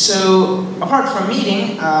so apart from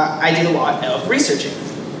meeting, I did a lot of researching.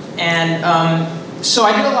 And so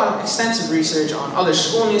I did a lot of extensive research on other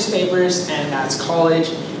school newspapers, and that's college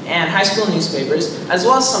and high school newspapers, as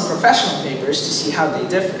well as some professional papers to see how they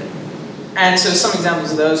differ. And so some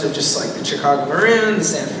examples of those are just like the Chicago Maroon, the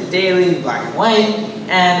Stanford Daily, the Black and White,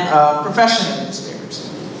 and professional newspapers.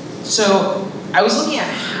 So I was looking at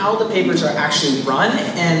how the papers are actually run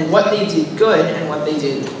and what they did good and what they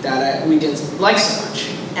did that we didn't like so much.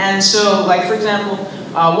 And so, like for example,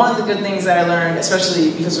 one of the good things that I learned,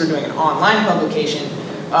 especially because we're doing an online publication,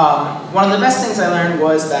 one of the best things I learned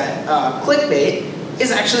was that clickbait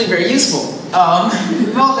is actually very useful.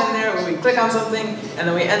 We've all been there where we click on something and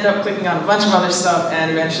then we end up clicking on a bunch of other stuff, and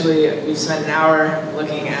eventually we've spent an hour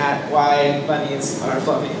looking at why bunnies are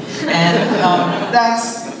fluffy. And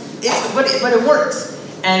but it works.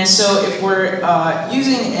 And so if we're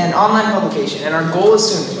using an online publication and our goal is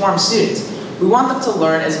to inform students, we want them to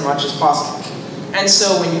learn as much as possible. And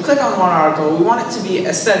so when you click on one article, we want it to be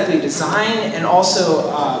aesthetically designed and also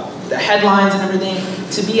the headlines and everything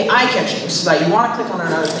to be eye-catching so that you want to click on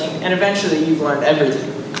another thing and eventually you've learned everything.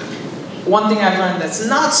 One thing I've learned that's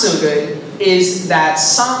not so good is that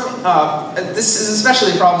some, this is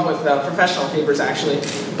especially a problem with professional papers actually,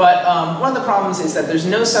 but one of the problems is that there's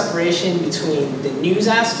no separation between the news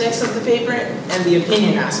aspects of the paper and the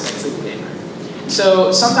opinion aspects of the paper.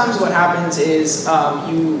 So sometimes what happens is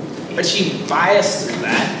you achieve bias through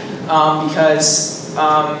that because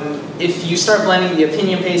if you start blending the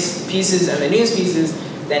opinion pieces and the news pieces,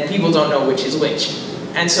 then people don't know which is which.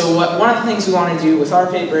 And so one of the things we want to do with our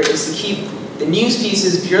paper is to keep the news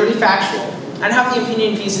pieces purely factual and have the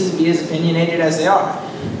opinion pieces be as opinionated as they are.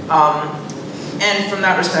 And from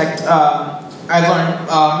that respect, I've learned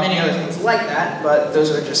many other things like that, but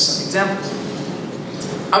those are just some examples.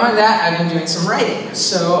 Among that, I've been doing some writing.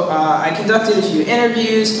 So I conducted a few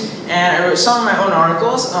interviews, and I wrote some of my own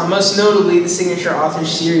articles, most notably the Signature Authors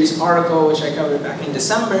Series article, which I covered back in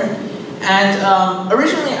December. And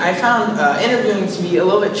originally, I found interviewing to be a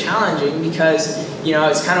little bit challenging because, you know,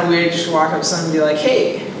 it's kind of weird just to walk up to someone and be like,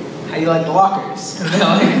 hey, how do you like the lockers? And they're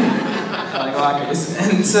like, I like lockers.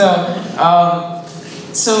 And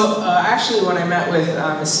so, actually when I met with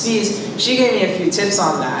Ms. Spies, she gave me a few tips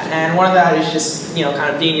on that, and one of that is just, you know,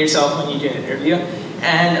 kind of being yourself when you do an interview,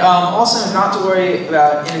 and also not to worry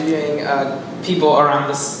about interviewing people around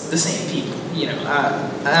the same people, you know.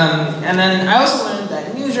 And then I also learned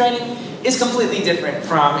that news writing is completely different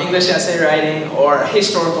from English essay writing or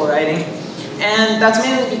historical writing, and that's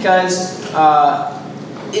mainly because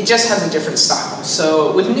it just has a different style.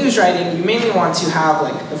 So with news writing, you mainly want to have,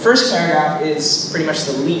 like, the first paragraph is pretty much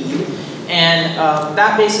the lead, and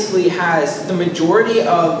that basically has the majority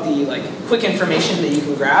of the, like, quick information that you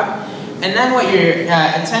can grab. And then what you're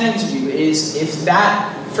intending to do is, if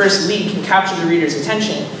that first lead can capture the reader's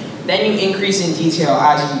attention, then you increase in detail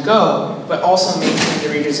as you go, but also maintain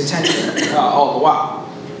the reader's attention all the while.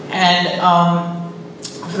 And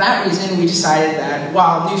for that reason, we decided that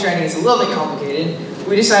while news writing is a little bit complicated,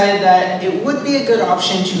 we decided that it would be a good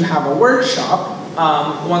option to have a workshop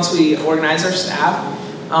once we organize our staff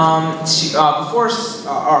before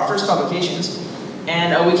our first publications,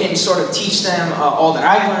 and we can sort of teach them all that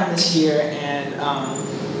I've learned this year, and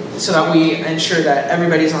so that we ensure that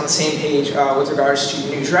everybody's on the same page with regards to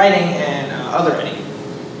news writing and other writing.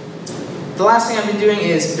 The last thing I've been doing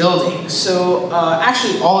is building. So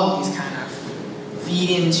actually all of these kind of feed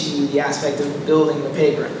into the aspect of building the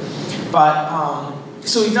paper. But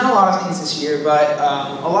so we've done a lot of things this year, but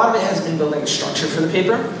a lot of it has been building the structure for the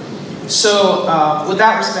paper. So with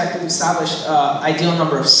that respect, we've established ideal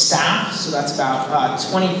number of staff, so that's about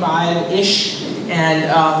 25-ish, and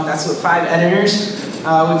that's with 5 editors.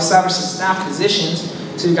 We've established some staff positions,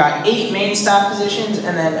 so we've got 8 main staff positions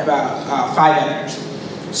and then about 5 editors.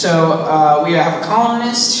 So we have a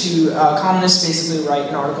columnist who, columnists basically write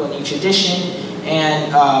an article in each edition,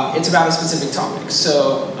 and it's about a specific topic.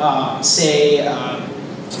 So say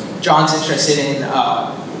John's interested in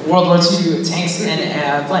World War II tanks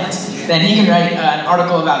and planes, then he can write an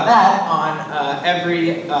article about that on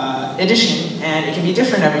every edition, and it can be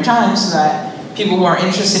different every time so that people who are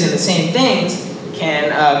interested in the same things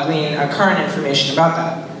can glean current information about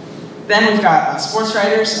that. Then we've got sports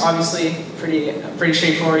writers, obviously pretty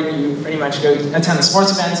straightforward. You pretty much go attend the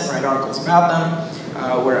sports events and write articles about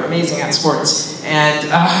them. We're amazing at sports. And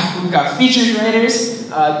we've got features writers.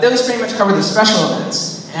 Those pretty much cover the special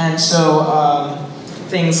events. And so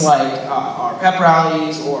things like our pep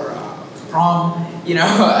rallies or prom, you know,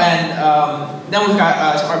 and then we've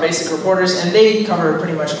got our basic reporters, and they cover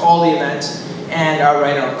pretty much all the events and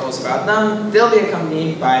write articles about them. They'll be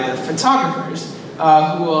accompanied by the photographers,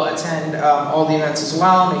 who will attend all the events as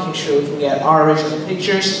well, making sure we can get our original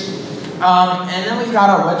pictures. And then we've got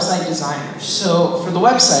our website designers. So for the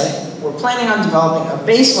website, we're planning on developing a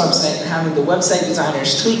base website and having the website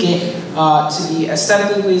designers tweak it to be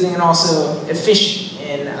aesthetically pleasing and also efficient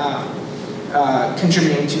in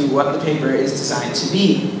contributing to what the paper is designed to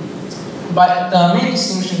be. But the main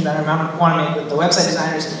distinction that I want to make with the website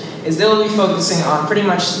designers is they'll be focusing on pretty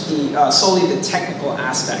much the solely the technical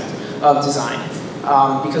aspect of design,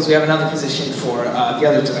 because we have another position for the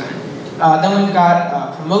other design. Then we've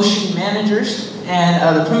got promotion managers,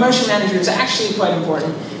 and the promotion manager is actually quite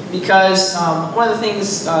important because one of the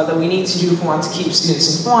things that we need to do if we want to keep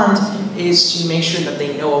students informed is to make sure that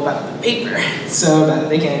they know about the paper so that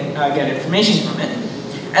they can get information from it.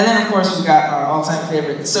 And then, of course, we've got our all-time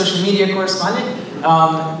favorite social media correspondent,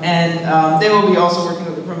 and they will be also working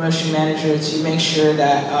with the promotion manager to make sure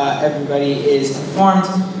that everybody is informed.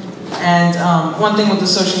 And one thing with the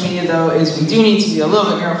social media, though, is we do need to be a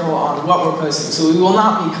little bit careful on what we're posting. So we will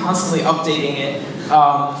not be constantly updating it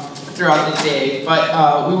throughout the day,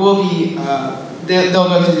 but we will be, they'll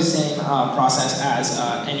go through the same process as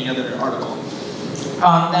any other article.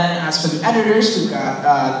 Then as for the editors, we've got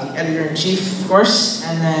the editor-in-chief, of course,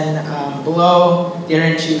 and then below the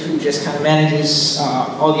editor-in-chief, who just kind of manages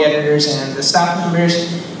all the editors and the staff members,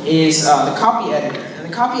 is the copy editor. And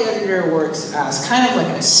the copy editor works as kind of like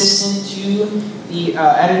an assistant to the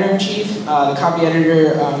editor-in-chief. The copy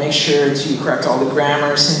editor makes sure to correct all the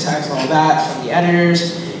grammar, syntax, all that from the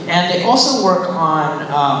editors. And they also work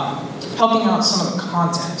on helping out some of the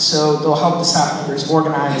content. So they'll help the staff members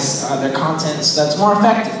organize their content so that's more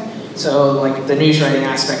effective. So like the news writing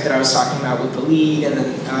aspect that I was talking about with the lead and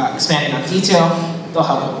then expanding on detail, they'll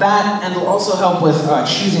help with that. And they'll also help with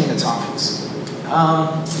choosing the topics.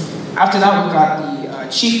 After that, we've got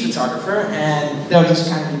the chief photographer, and they'll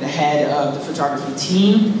just kind of be the head of the photography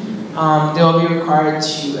team. They'll be required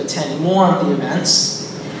to attend more of the events.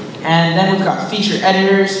 And then we've got feature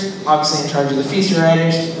editors, obviously in charge of the feature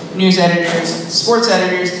writers, news editors, sports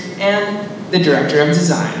editors, and the director of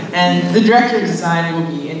design. And the director of design will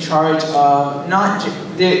be in charge of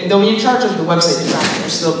they'll be in charge of the website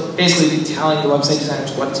designers. So they'll basically be telling the website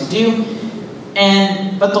designers what to do.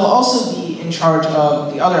 But they'll also be in charge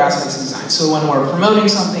of the other aspects of design. So when we're promoting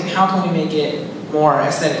something, how can we make it more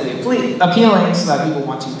aesthetically appealing so that people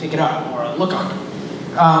want to pick it up or look on it?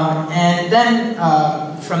 And then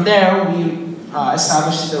from there, we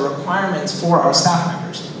established the requirements for our staff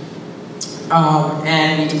members.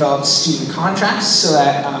 And we developed student contracts so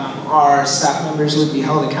that our staff members would be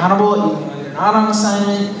held accountable even when they're not on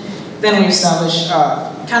assignment. Then we established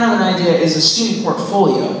kind of an idea is a student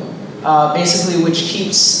portfolio, basically which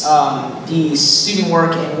keeps the student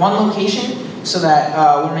work in one location so that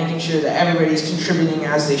we're making sure that everybody's contributing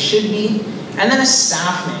as they should be. And then a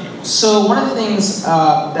staff manual. So one of the things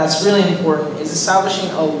that's really important is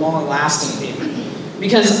establishing a long-lasting paper.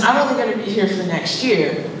 Because I'm only going to be here for next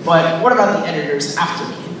year, but what about the editors after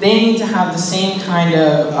me? They need to have the same kind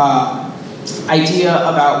of idea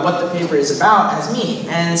about what the paper is about as me.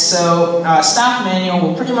 And so staff manual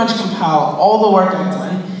will pretty much compile all the work I've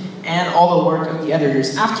done and all the work of the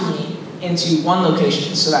editors after me into one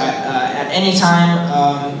location so that at any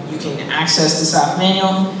time you can access the staff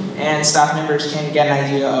manual and staff members can get an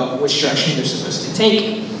idea of which direction they're supposed to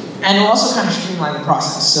take. And it'll also kind of streamline the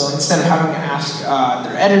process. So instead of having to ask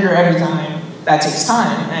their editor every time, that takes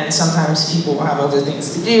time. And sometimes people will have other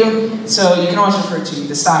things to do. So you can always refer to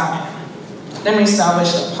the staff manual. Then we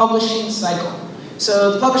established a publishing cycle.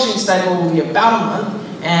 So the publishing cycle will be about a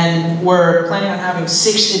month. And we're planning on having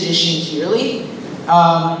 6 editions yearly.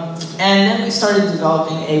 And then we started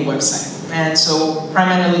developing a website. And so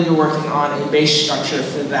primarily we're working on a base structure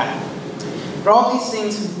for that. But all these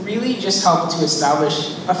things have really just helped to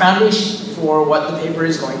establish a foundation for what the paper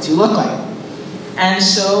is going to look like. And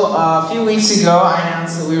so a few weeks ago, I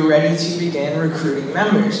announced that we were ready to begin recruiting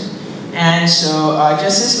members. And so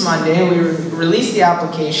just this Monday, we released the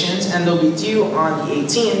applications, and they'll be due on the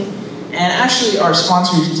 18th. And actually, our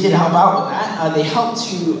sponsors did help out with that. They helped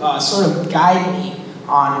to sort of guide me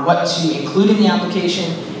on what to include in the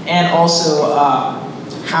application, and also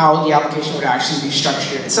how the application would actually be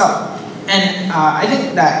structured itself. And I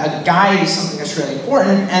think that a guide is something that's really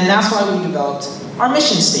important, and that's why we developed our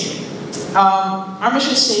mission statement. Our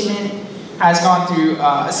mission statement has gone through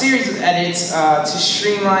a series of edits to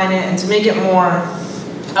streamline it and to make it more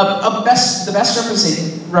the best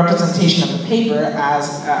representation of the paper.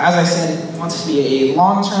 As I said, it wants to be a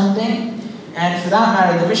long-term thing, and for that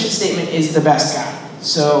matter, the mission statement is the best guide.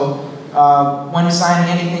 So when designing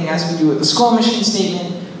anything, as we do with the school mission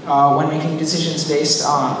statement, when making decisions based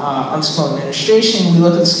on school administration, we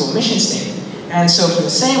look at the school mission statement. And so for the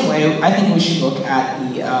same way, I think we should look at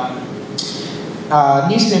the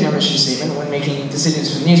newspaper mission statement when making decisions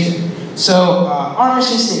for the newspaper. So our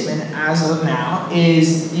mission statement, as of now,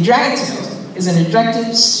 is The Dragon Tales is an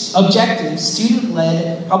objective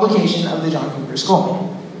student-led publication of the John Cooper School.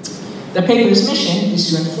 The paper's mission is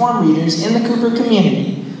to inform readers in the Cooper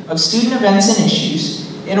community of student events and issues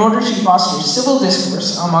in order to foster civil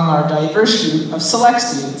discourse among our diverse group of select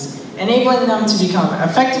students, enabling them to become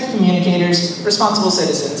effective communicators, responsible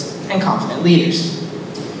citizens, and confident leaders.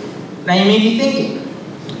 Now you may be thinking,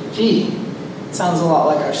 gee, it sounds a lot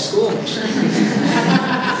like our school mission.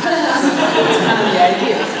 That's kind of the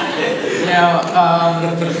idea. You know,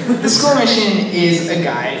 the school mission is a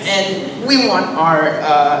guide, and we want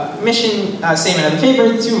our mission statement of the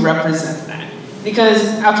paper to represent that. Because,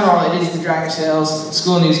 after all, it is the Dragon Tales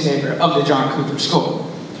school newspaper of the John Cooper School.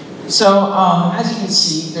 So, as you can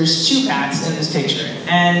see, there's two paths in this picture.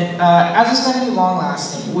 And as it's going to be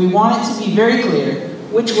long-lasting, we want it to be very clear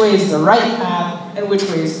which way is the right path and which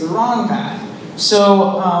way is the wrong path.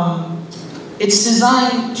 So, it's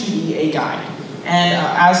designed to be a guide. And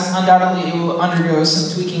as undoubtedly it will undergo some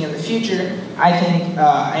tweaking in the future, I think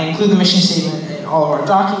I include the mission statement in all of our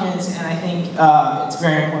documents, and I think it's a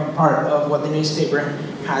very important part of what the newspaper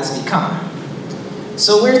has become.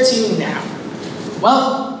 So where to now?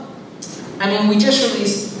 Well, I mean, we just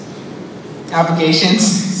released applications,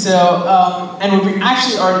 so, and we're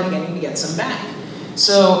actually already beginning to get some back.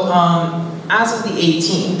 So as of the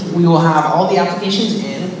 18th, we will have all the applications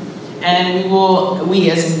in, and we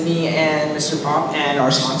as in me and Mr. Pop and our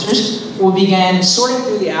sponsors, will begin sorting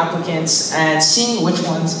through the applicants and seeing which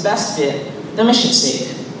ones best fit the mission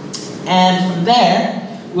statement. And from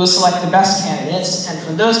there, we'll select the best candidates, and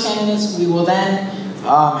from those candidates, we will then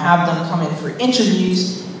have them come in for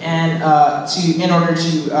interviews and in order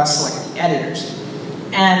to select the editors.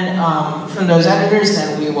 And from those editors,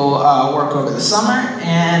 then we will work over the summer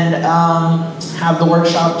and have the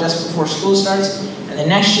workshop just before school starts. And then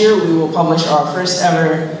next year, we will publish our first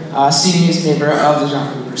ever student newspaper of the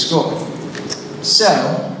John Cooper School. So,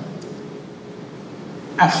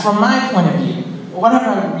 from my point of view, what have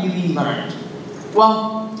I really learned?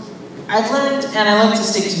 Well, I've learned, and I like to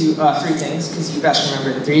stick to 3 things, because you best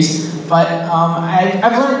remember the 3s, but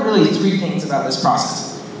I've learned really 3 things about this process.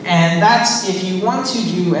 And that's, if you want to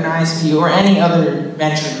do an ISP or any other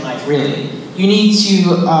venture in life, really, you need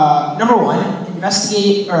to, number 1,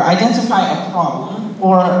 investigate or identify a problem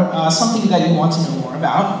or something that you want to know more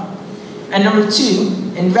about. And number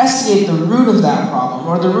 2, investigate the root of that problem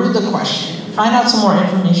or the root of the question. Find out some more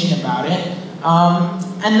information about it.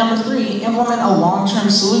 And number 3, implement a long-term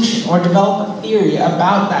solution or develop a theory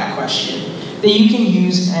about that question that you can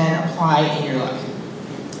use and apply in your life.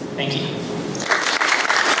 Thank you.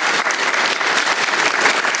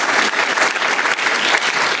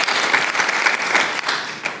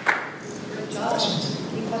 Good job.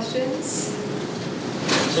 Any questions?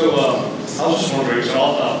 So I was just wondering, so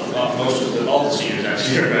all the seniors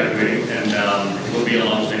actually are graduating and will be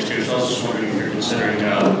alums next year, so I was just wondering if you're considering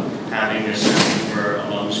having a section where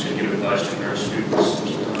alums can give advice to their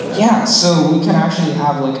students. Yeah, so we can actually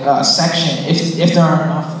have like a section, if there are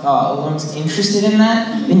enough alums interested in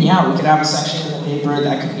that, then yeah, we could have a section in the paper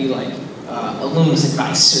that could be like alumnus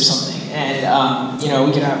advice or something. And you know,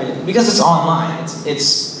 we could have it, because it's online, it's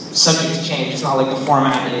subject to change, it's not like the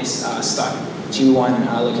format is stuck to one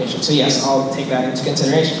location. So yes, I'll take that into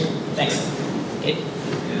consideration. Thanks. Okay.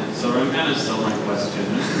 Yeah, so I kind of stole my question.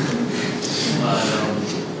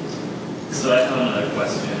 So I have another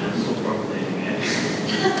question, I'm still formulating it.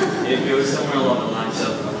 If it was somewhere along the lines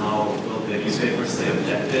of how will the newspaper stay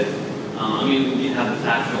objective, I mean, you have the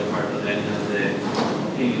factual part of it, and you have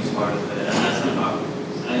the opinions part of it,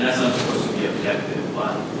 and that's not supposed to be objective,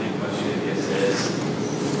 but my question I guess is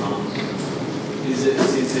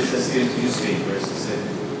since it's a student newspaper, is it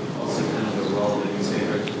also kind of the role of the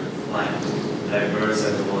newspaper to reflect diverse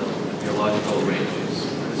ideological ranges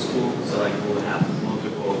in the school? So like we'll have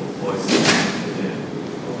multiple voices.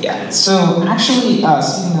 Yeah, so actually,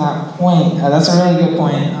 speaking of that point, that's a really good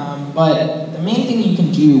point, but the main thing you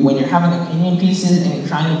can do do when you're having opinion pieces and you're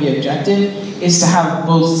trying to be objective is to have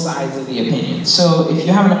both sides of the opinion. So if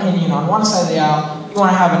you have an opinion on one side of the aisle, you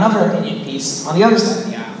want to have another opinion piece on the other side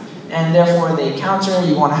of the aisle. And therefore they counter,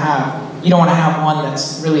 you don't want to have one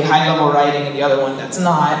that's really high-level writing and the other one that's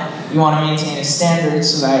not. You want to maintain a standard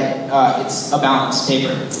so that it's a balanced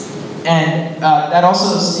paper. And that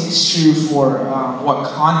also stays true for what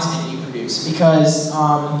content you produce, because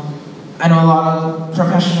I know a lot of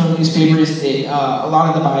professional newspapers, a lot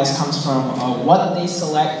of the bias comes from what they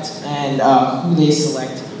select and who they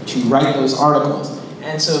select to write those articles.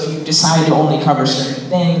 And so if you decide to only cover certain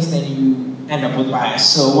things, then you end up with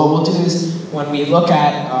bias. So what we'll do is, when we look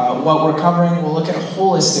at what we're covering, we'll look at a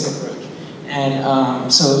holistic approach.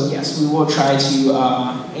 And so yes, we will try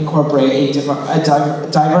to incorporate a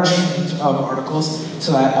diverse range of articles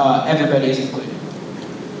so that everybody is included.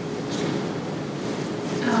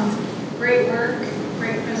 Great work,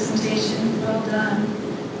 great presentation, well done.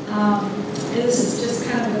 This is just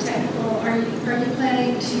kind of a technical, are you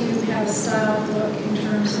planning to have a style book in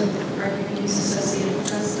terms of, are you going to use Associated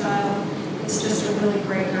Press style? It's just a really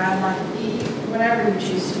great guideline, whatever you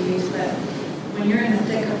choose to use, but when you're in the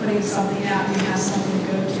thick of putting something out, you have something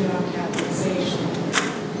to go to on capitalization.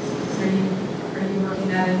 Are you working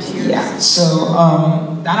that into your... Yeah, so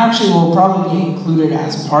that actually will probably be included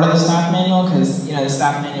as part of the staff manual, because the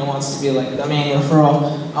staff manual wants to be like the main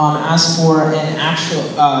referral. As for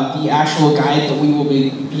the actual guide that we will be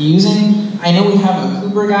using, I know we have a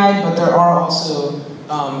Cooper guide, but there are also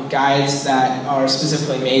guides that are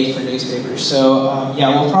specifically made for newspapers. So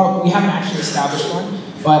yeah, we haven't actually established one,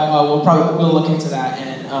 but we'll look into that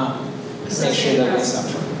and make sure that we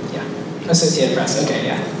establish one. Yeah, Associated Press. Okay,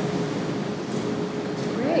 yeah.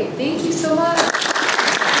 Great, thank you so much.